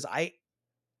 because I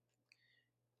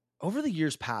over the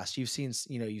years past, you've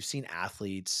seen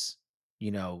athletes,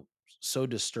 you know, so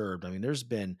disturbed. I mean, there's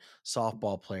been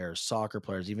softball players, soccer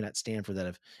players, even at Stanford, that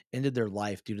have ended their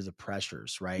life due to the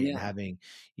pressures, right? And Yeah. having,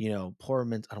 I don't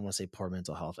want to say poor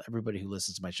mental health. Everybody who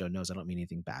listens to my show knows I don't mean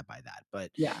anything bad by that.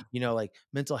 But, Yeah. like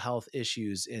mental health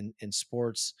issues in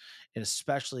sports, and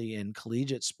especially in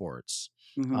collegiate sports.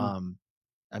 Mhm. Um,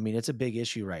 I mean, it's a big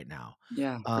issue right now.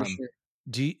 Yeah, for Um, sure.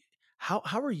 do you, how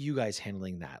are you guys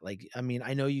handling that? Like, I mean,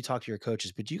 I know you talk to your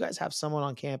coaches, but do you guys have someone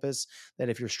on campus that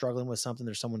if you're struggling with something,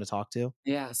 there's someone to talk to?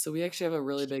 Yeah, so we actually have a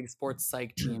really big sports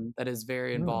psych team that is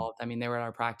very Mm, involved. I mean, they were at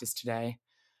our practice today.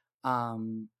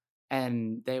 Um,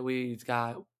 and we've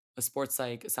got a sports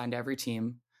psych assigned to every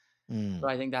team. So mm,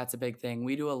 I think that's a big thing.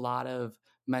 We do a lot of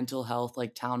mental health,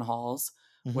 like town halls,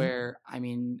 mhm. where I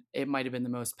mean, it might have been the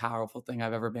most powerful thing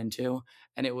I've ever been to.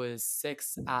 And it was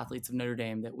six athletes of Notre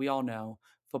Dame that we all know,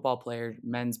 football player,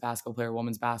 men's basketball player,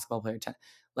 women's basketball player,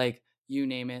 like you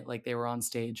name it, like they were on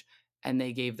stage and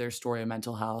they gave their story of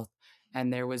mental health.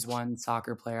 And there was one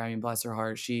soccer player, I mean, bless her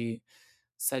heart, she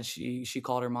said she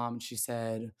called her mom and she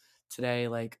said, "Today,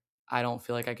 like, I don't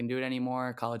feel like I can do it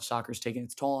anymore. College soccer's taking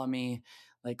its toll on me,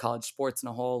 like college sports in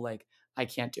a whole, like, I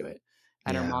can't do it."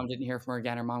 And her Yeah, mom didn't hear from her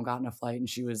again. Her mom got in a flight and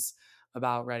she was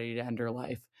about ready to end her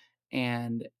life.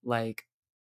 And like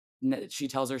she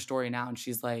tells her story now and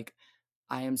she's like,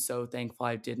 "I am so thankful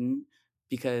I didn't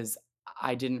because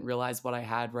I didn't realize what I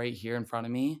had right here in front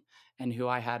of me and who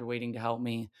I had waiting to help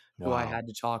me, who I wow. had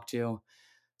to talk to."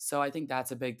 So I think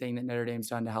that's a big thing that Notre Dame's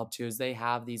done to help too, is they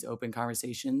have these open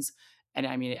conversations. And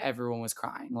I mean, everyone was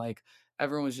crying. Like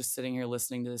everyone was just sitting here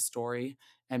listening to this story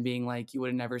and being like, you would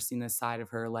have never seen this side of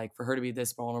her. Like for her to be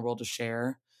this vulnerable to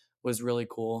share was really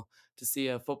cool. To see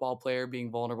a football player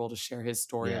being vulnerable to share his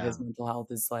story of his Yeah. mental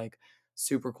health is like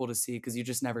super cool to see because you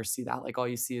just never see that. Like all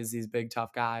you see is these big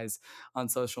tough guys on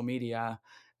social media,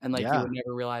 and like you Yeah. would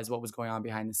never realize what was going on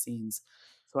behind the scenes.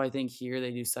 So I think here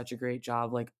they do such a great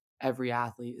job. Like every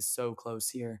athlete is so close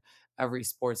here. Every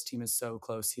sports team is so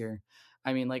close here.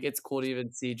 I mean, like it's cool to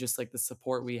even see just like the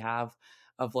support we have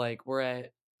of like we're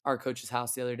at our coach's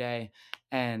house the other day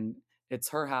and it's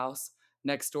her house.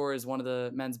 Next door is one of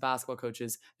the men's basketball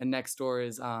coaches, and next door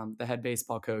is the head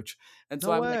baseball coach. And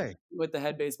so No I'm like way. with the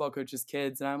head baseball coach's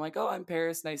kids, and I'm like, "Oh, I'm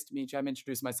Paris. Nice to meet you." I'm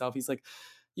introducing myself. He's like,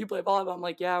 "You play volleyball?" I'm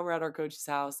like, "Yeah, we're at our coach's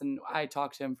house." And I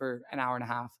talked to him for an hour and a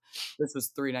half. This was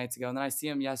 3 nights ago, and then I see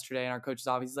him yesterday in our coach's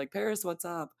office. He's like, "Paris, what's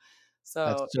up?"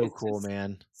 That's So so it's cool, just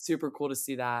man. super cool to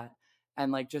see that,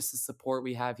 and like just the support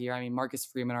we have here. I mean, Marcus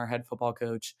Freeman, our head football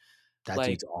coach, That like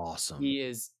dude's awesome. he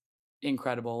is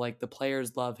incredible, like, the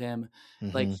players love him,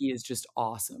 like, Mhm. he is just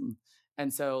awesome,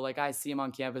 and so, like, I see him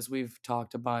on campus, we've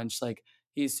talked a bunch, like,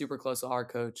 he's super close to our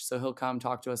coach, so he'll come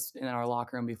talk to us in our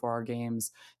locker room before our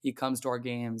games, he comes to our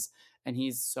games, and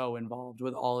he's so involved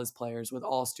with all his players, with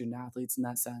all student athletes in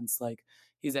that sense, like,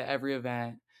 he's at every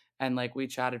event, and, like, we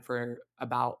chatted for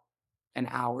about an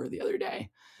hour the other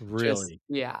day, just Really?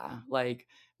 yeah, like,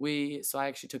 I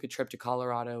actually took a trip to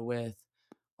Colorado with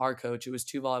our coach. It was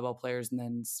 2 volleyball players and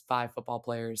then 5 football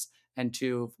players and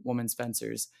 2 women's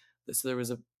fencers. So there was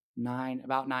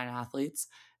about 9 athletes,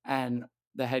 and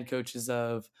the head coaches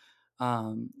of,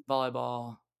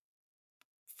 volleyball,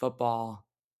 football,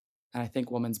 and I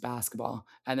think women's basketball.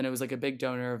 And then it was like a big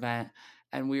donor event,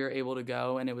 and we were able to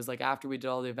go. And it was like after we did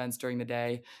all the events during the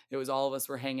day, it was all of us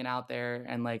were hanging out there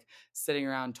and like sitting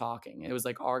around talking. It was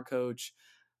like our coach,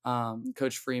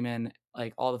 Coach Freeman,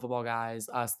 like all the football guys,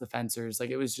 us, the fencers. Like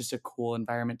it was just a cool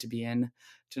environment to be in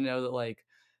to know that like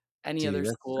any Dude, other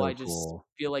that's school, so I just cool.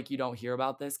 feel like you don't hear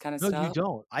about this kind of No, you stuff.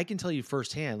 don't. I can tell you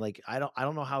firsthand, like, I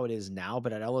don't know how it is now,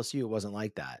 but at LSU, it wasn't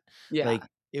like that. Like, Yeah.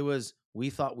 it was we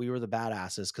thought we were the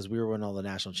badasses because we were winning all the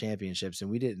national championships,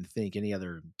 and we didn't think any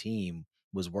other team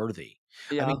was worthy.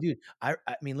 I Yeah. mean, dude, I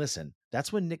mean, listen,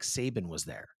 that's when Nick Saban was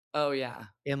there, Oh, yeah.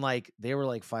 and, like, they were,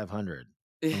 like, 500.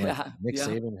 I'm like, Yeah. "Nick Yeah.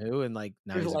 Saban who?" And, like,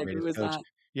 now You're he's the like, who greatest is coach. that?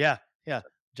 Yeah, yeah.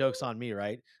 Joke's on me,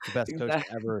 right? The best coach to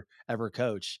Exactly. ever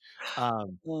coach,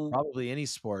 probably any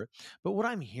sport. But what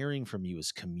I'm hearing from you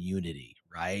is community,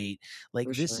 right? Like,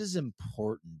 For this sure. is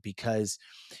important because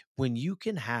when you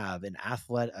can have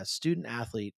a student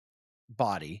athlete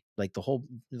body, like the whole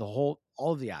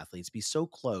all of the athletes be so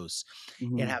close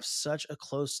and Mhm. have such a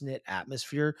close-knit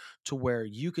atmosphere to where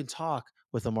you can talk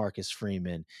with a Marcus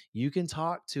Freeman, you can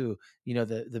talk to,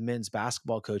 the men's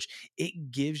basketball coach.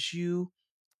 It gives you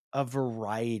a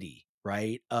variety,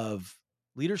 right, of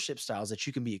leadership styles that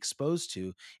you can be exposed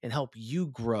to and help you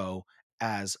grow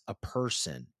as a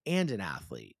person and an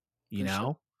athlete, you For sure.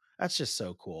 know? That's just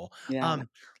so cool. Yeah. Um,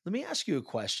 Let me ask you a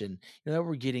question. That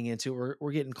we're getting into,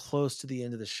 we're getting close to the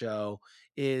end of the show.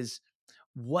 Is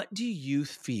what do you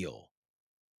feel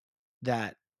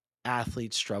that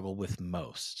athletes struggle with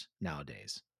most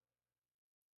nowadays?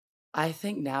 I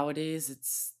think nowadays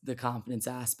it's the confidence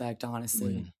aspect,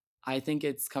 honestly. Mm, I think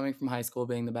it's coming from high school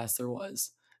being the best there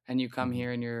was, and you come mhm,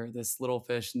 here and you're this little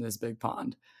fish in this big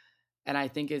pond. And I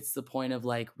think it's the point of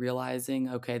like realizing,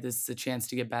 okay, this is a chance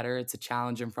to get better. It's a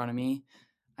challenge in front of me.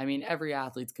 I mean, every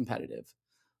athlete's competitive.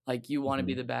 Like you want to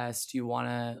be mhm, the best, you want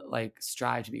to like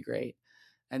strive to be great.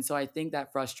 And so I think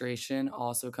that frustration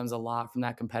also comes a lot from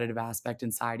that competitive aspect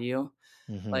inside you.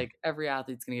 mhm, Like every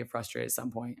athlete's going to get frustrated at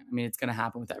some point. I mean, it's going to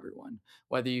happen with everyone.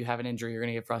 Whether you have an injury, you're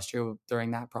going to get frustrated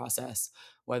during that process.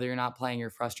 Whether you're not playing, you're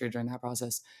frustrated during that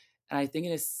process. And I think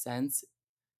in a sense,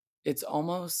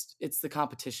 it's the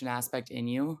competition aspect in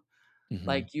you.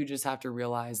 mhm. Like you just have to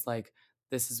realize like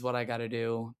this is what I got to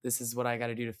do. This is what I got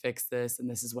to do to fix this and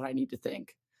this is what I need to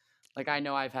think. Like I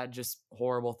know I've had just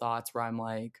horrible thoughts where I'm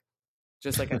like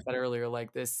just like I said earlier,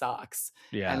 like this sucks.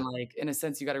 And Yeah, like in a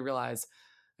sense, you got to realize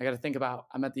I got to think about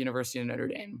I'm at the University of Notre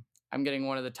Dame. I'm getting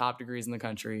one of the top degrees in the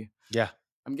country. yeah,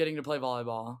 I'm getting to play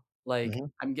volleyball. Like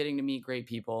mhm, I'm getting to meet great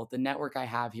people. The network I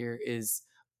have here is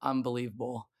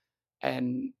unbelievable.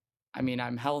 And I mean,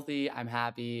 I'm healthy, I'm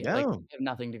happy, like yeah, I have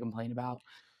nothing to complain about.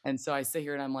 And so I sit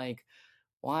here and I'm like,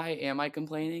 why am I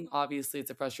complaining? Obviously,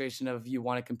 it's a frustration of you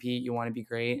want to compete, you want to be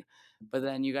great, but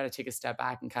then you got to take a step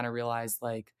back and kind of realize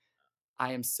like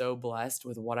I am so blessed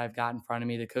with what I've got in front of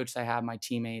me, the coach I have, my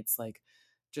teammates, like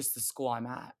just the school I'm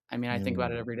at. I mean, I think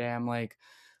about it mm, every day. I'm like,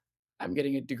 I'm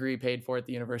getting a degree paid for at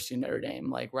the University of Notre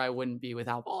Dame, like where I wouldn't be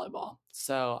without volleyball.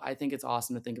 So I think it's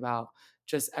awesome to think about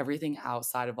just everything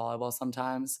outside of volleyball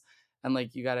sometimes. And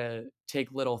like you got to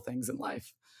take little things in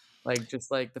life. Like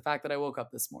just like the fact that I woke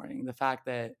up this morning, the fact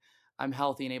that I'm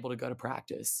healthy and able to go to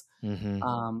practice.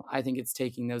 Mhm. I think it's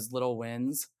taking those little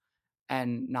wins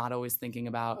and not always thinking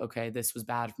about, okay, this was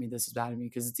bad for me, this was bad for me,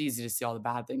 because it's easy to see all the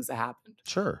bad things that happened.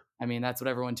 Sure. I mean, that's what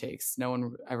everyone takes. No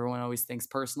one, everyone always thinks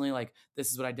personally, like,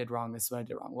 this is what I did wrong, this is what I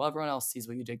did wrong. Well, everyone else sees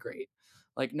what you did great.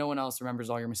 Like, no one else remembers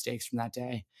all your mistakes from that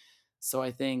day. So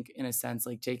I think, in a sense,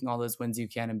 like taking all those wins you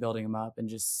can and building them up and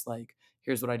just like,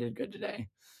 here's what I did good today.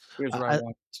 Here's where I I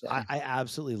went I today. I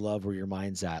absolutely love where your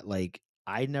mind's at. Like,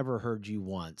 I never heard you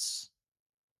once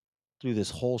through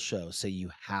this whole show say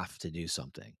you have to do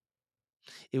something.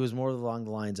 It was more along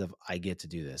the lines of, "I get to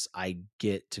do this. I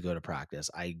get to go to practice.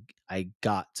 I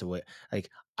got to it."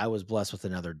 Like, I was blessed with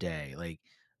another day. Like,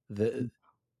 the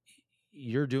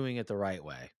you're doing it the right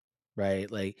way, right?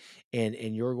 Like, and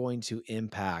you're going to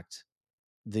impact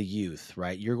the youth,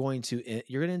 right? You're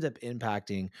gonna end up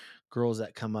impacting girls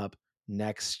that come up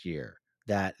next year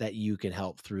that you can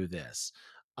help through this.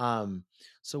 Um,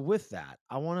 so with that,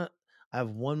 I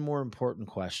have one more important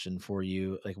question for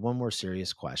you, like one more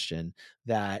serious question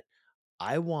that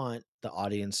I want the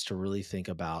audience to really think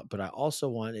about, but I also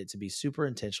want it to be super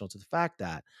intentional to the fact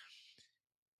that,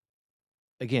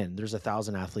 again, there's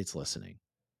 1,000 athletes listening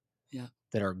Yeah.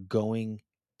 that are going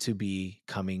to be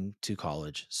coming to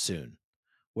college soon.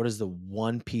 What is the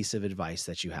one piece of advice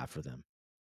that you have for them?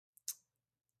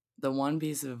 The one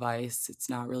piece of advice, it's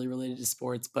not really related to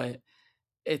sports, but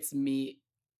it's meet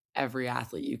every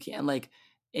athlete you can. Like,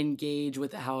 engage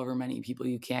with however many people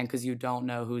you can because you don't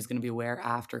know who's going to be where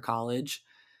after college.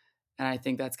 And I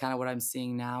think that's kind of what I'm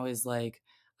seeing now is like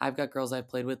I've got girls I've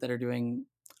played with that are doing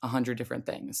 100 different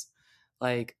things,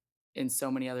 like in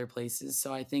so many other places.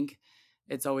 So I think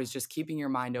it's always just keeping your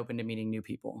mind open to meeting new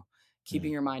people,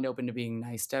 keeping Mm, your mind open to being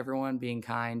nice to everyone, being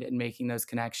kind, and making those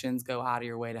connections. Go out of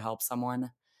your way to help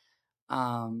someone,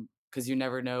 because you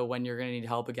never know when you're going to need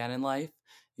help again in life.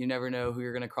 You never know who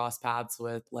you're going to cross paths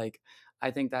with. Like,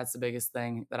 I think that's the biggest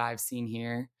thing that I've seen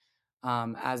here.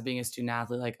 As being a student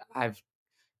athlete, like I've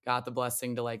got the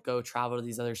blessing to like go travel to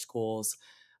these other schools,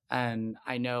 and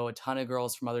I know a ton of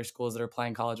girls from other schools that are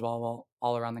playing college volleyball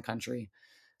all around the country.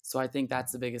 So I think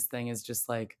that's the biggest thing is just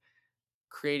like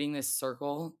creating this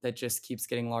circle that just keeps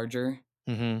getting larger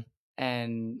mhm.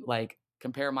 and like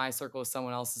compare my circle with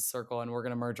someone else's circle and we're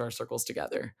going to merge our circles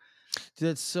together. Dude,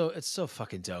 it's so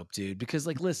fucking dope, dude, because,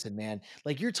 like, listen, man,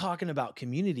 like, you're talking about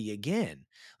community again.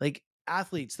 Like,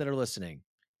 athletes that are listening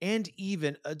and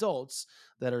even adults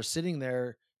that are sitting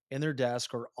there in their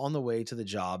desk or on the way to the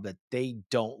job that they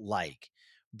don't like.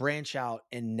 Branch out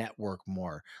and network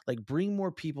more. Like, bring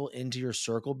more people into your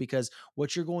circle because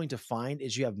what you're going to find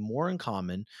is you have more in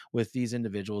common with these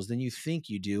individuals than you think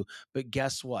you do. But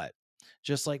guess what?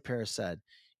 Just like Paris said,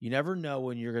 you never know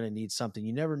when you're going to need something.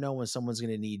 You never know when someone's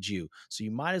going to need you. So you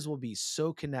might as well be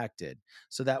so connected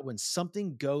so that when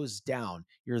something goes down,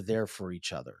 you're there for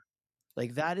each other.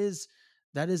 Like, that is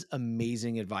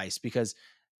amazing advice because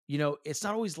it's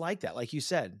not always like that. Like you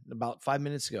said about 5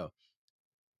 minutes ago,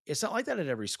 it's not like that at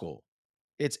every school.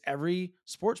 It's every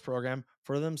sports program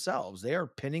for themselves. They are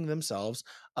pinning themselves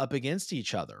up against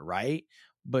each other, right?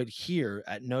 But here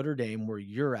at Notre Dame, where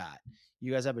you're at,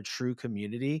 you guys have a true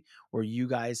community where you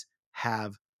guys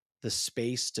have the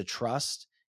space to trust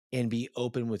and be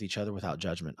open with each other without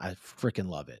judgment. I freaking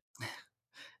love it.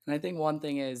 And I think one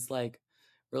thing is like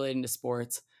relating to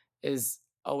sports is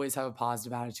always have a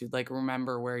positive attitude. Like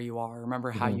remember where you are,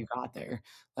 remember how Mhm. you got there.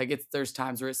 Like there's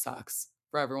times where it sucks.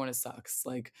 For everyone it sucks.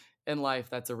 Like in life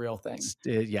that's a real thing.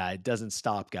 Yeah, it doesn't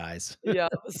stop, guys. Yeah.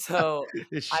 So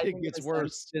This I shit think in gets a sense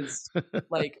worse. is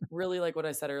like really like what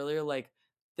I said earlier, like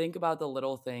think about the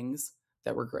little things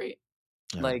that were great.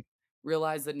 Yeah. Like,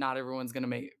 realize that not everyone's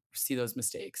gonna see those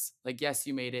mistakes. Like, yes,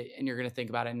 you made it and you're gonna think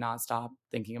about it and not stop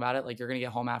thinking about it. Like, you're gonna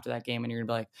get home after that game and you're gonna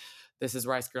be like, this is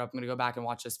where I screwed up. I'm gonna go back and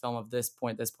watch this film of this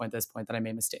point, this point, this point that I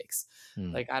made mistakes.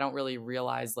 Mm. Like, I don't really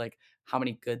realize like how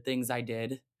many good things I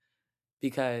did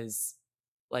because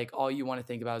like all you want to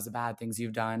think about is the bad things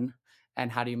you've done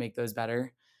and how do you make those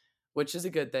better, which is a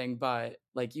good thing, but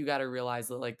like you got to realize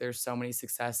that like there's so many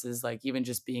successes, like even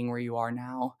just being where you are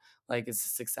now, like is a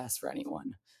success for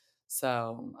anyone.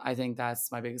 So I think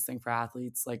that's my biggest thing for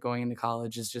athletes, like going into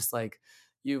college is just like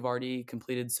you've already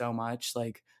completed so much,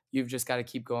 like you've just got to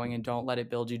keep going and don't let it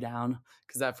build you down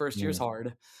because that first year is Mm.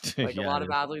 hard. Like a Yeah, lot it of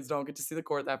is. athletes don't get to see the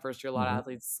court that first year. A lot of Mhm.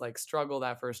 athletes like struggle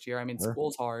that first year. I mean, Sure.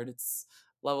 school's hard. It's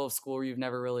level of school where you've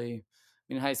never really.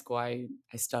 I mean, in high school, I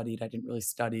studied. I didn't really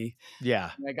study.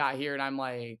 Yeah. And I got here and I'm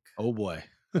like, Oh boy.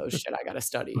 "Oh shit, I gotta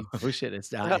study." Oh shit, it's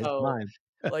So, time.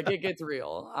 like, it gets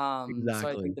real. So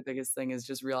I think Exactly. the biggest thing is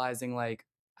just realizing, like,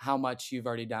 how much you've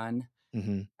already done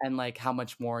Mhm. and, like, how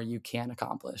much more you can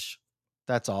accomplish.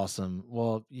 That's awesome.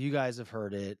 Well, you guys have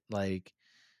heard it. Like,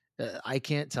 I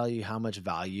can't tell you how much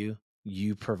value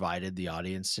you provided the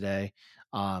audience today.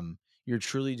 You're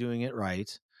truly doing it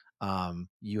right.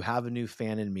 You have a new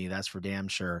fan in me, that's for damn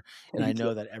sure. And I Thank you.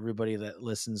 know that everybody that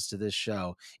listens to this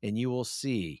show, and you will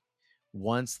see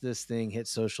once this thing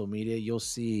hits social media, you'll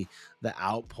see the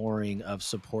outpouring of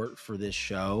support for this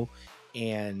show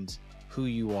and who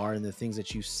you are and the things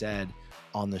that you said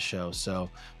on the show. So,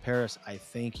 Paris, I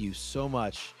thank you so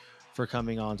much for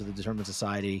coming on to the Determined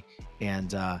Society.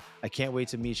 And I can't wait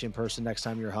to meet you in person next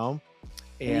time you're home.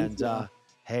 Thank And you.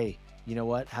 hey, you know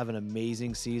what? Have an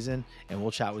amazing season, and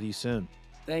we'll chat with you soon.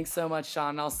 Thanks so much,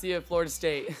 Sean. I'll see you at Florida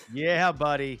State. Yeah,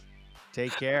 buddy.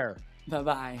 Take care.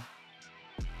 Bye-bye.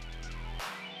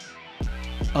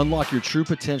 Unlock your true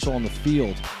potential on the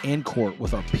field and court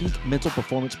with our Peak Mental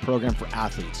Performance Program for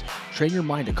athletes. Train your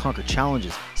mind to conquer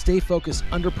challenges, stay focused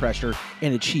under pressure,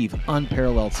 and achieve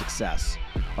unparalleled success.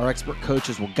 Our expert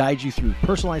coaches will guide you through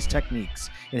personalized techniques,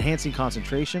 enhancing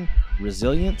concentration,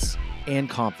 resilience, and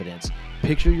confidence.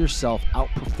 Picture yourself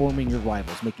outperforming your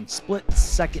rivals, making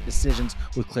split-second decisions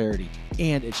with clarity,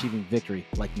 and achieving victory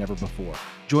like never before.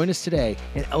 Join us today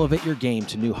and elevate your game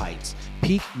to new heights.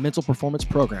 Peak Mental Performance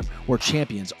Program, where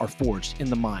champions are forged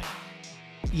in the mind.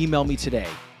 Email me today,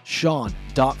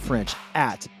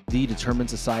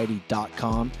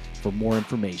 sean.french@thedeterminedsociety.com for more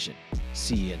information.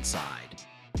 See you inside.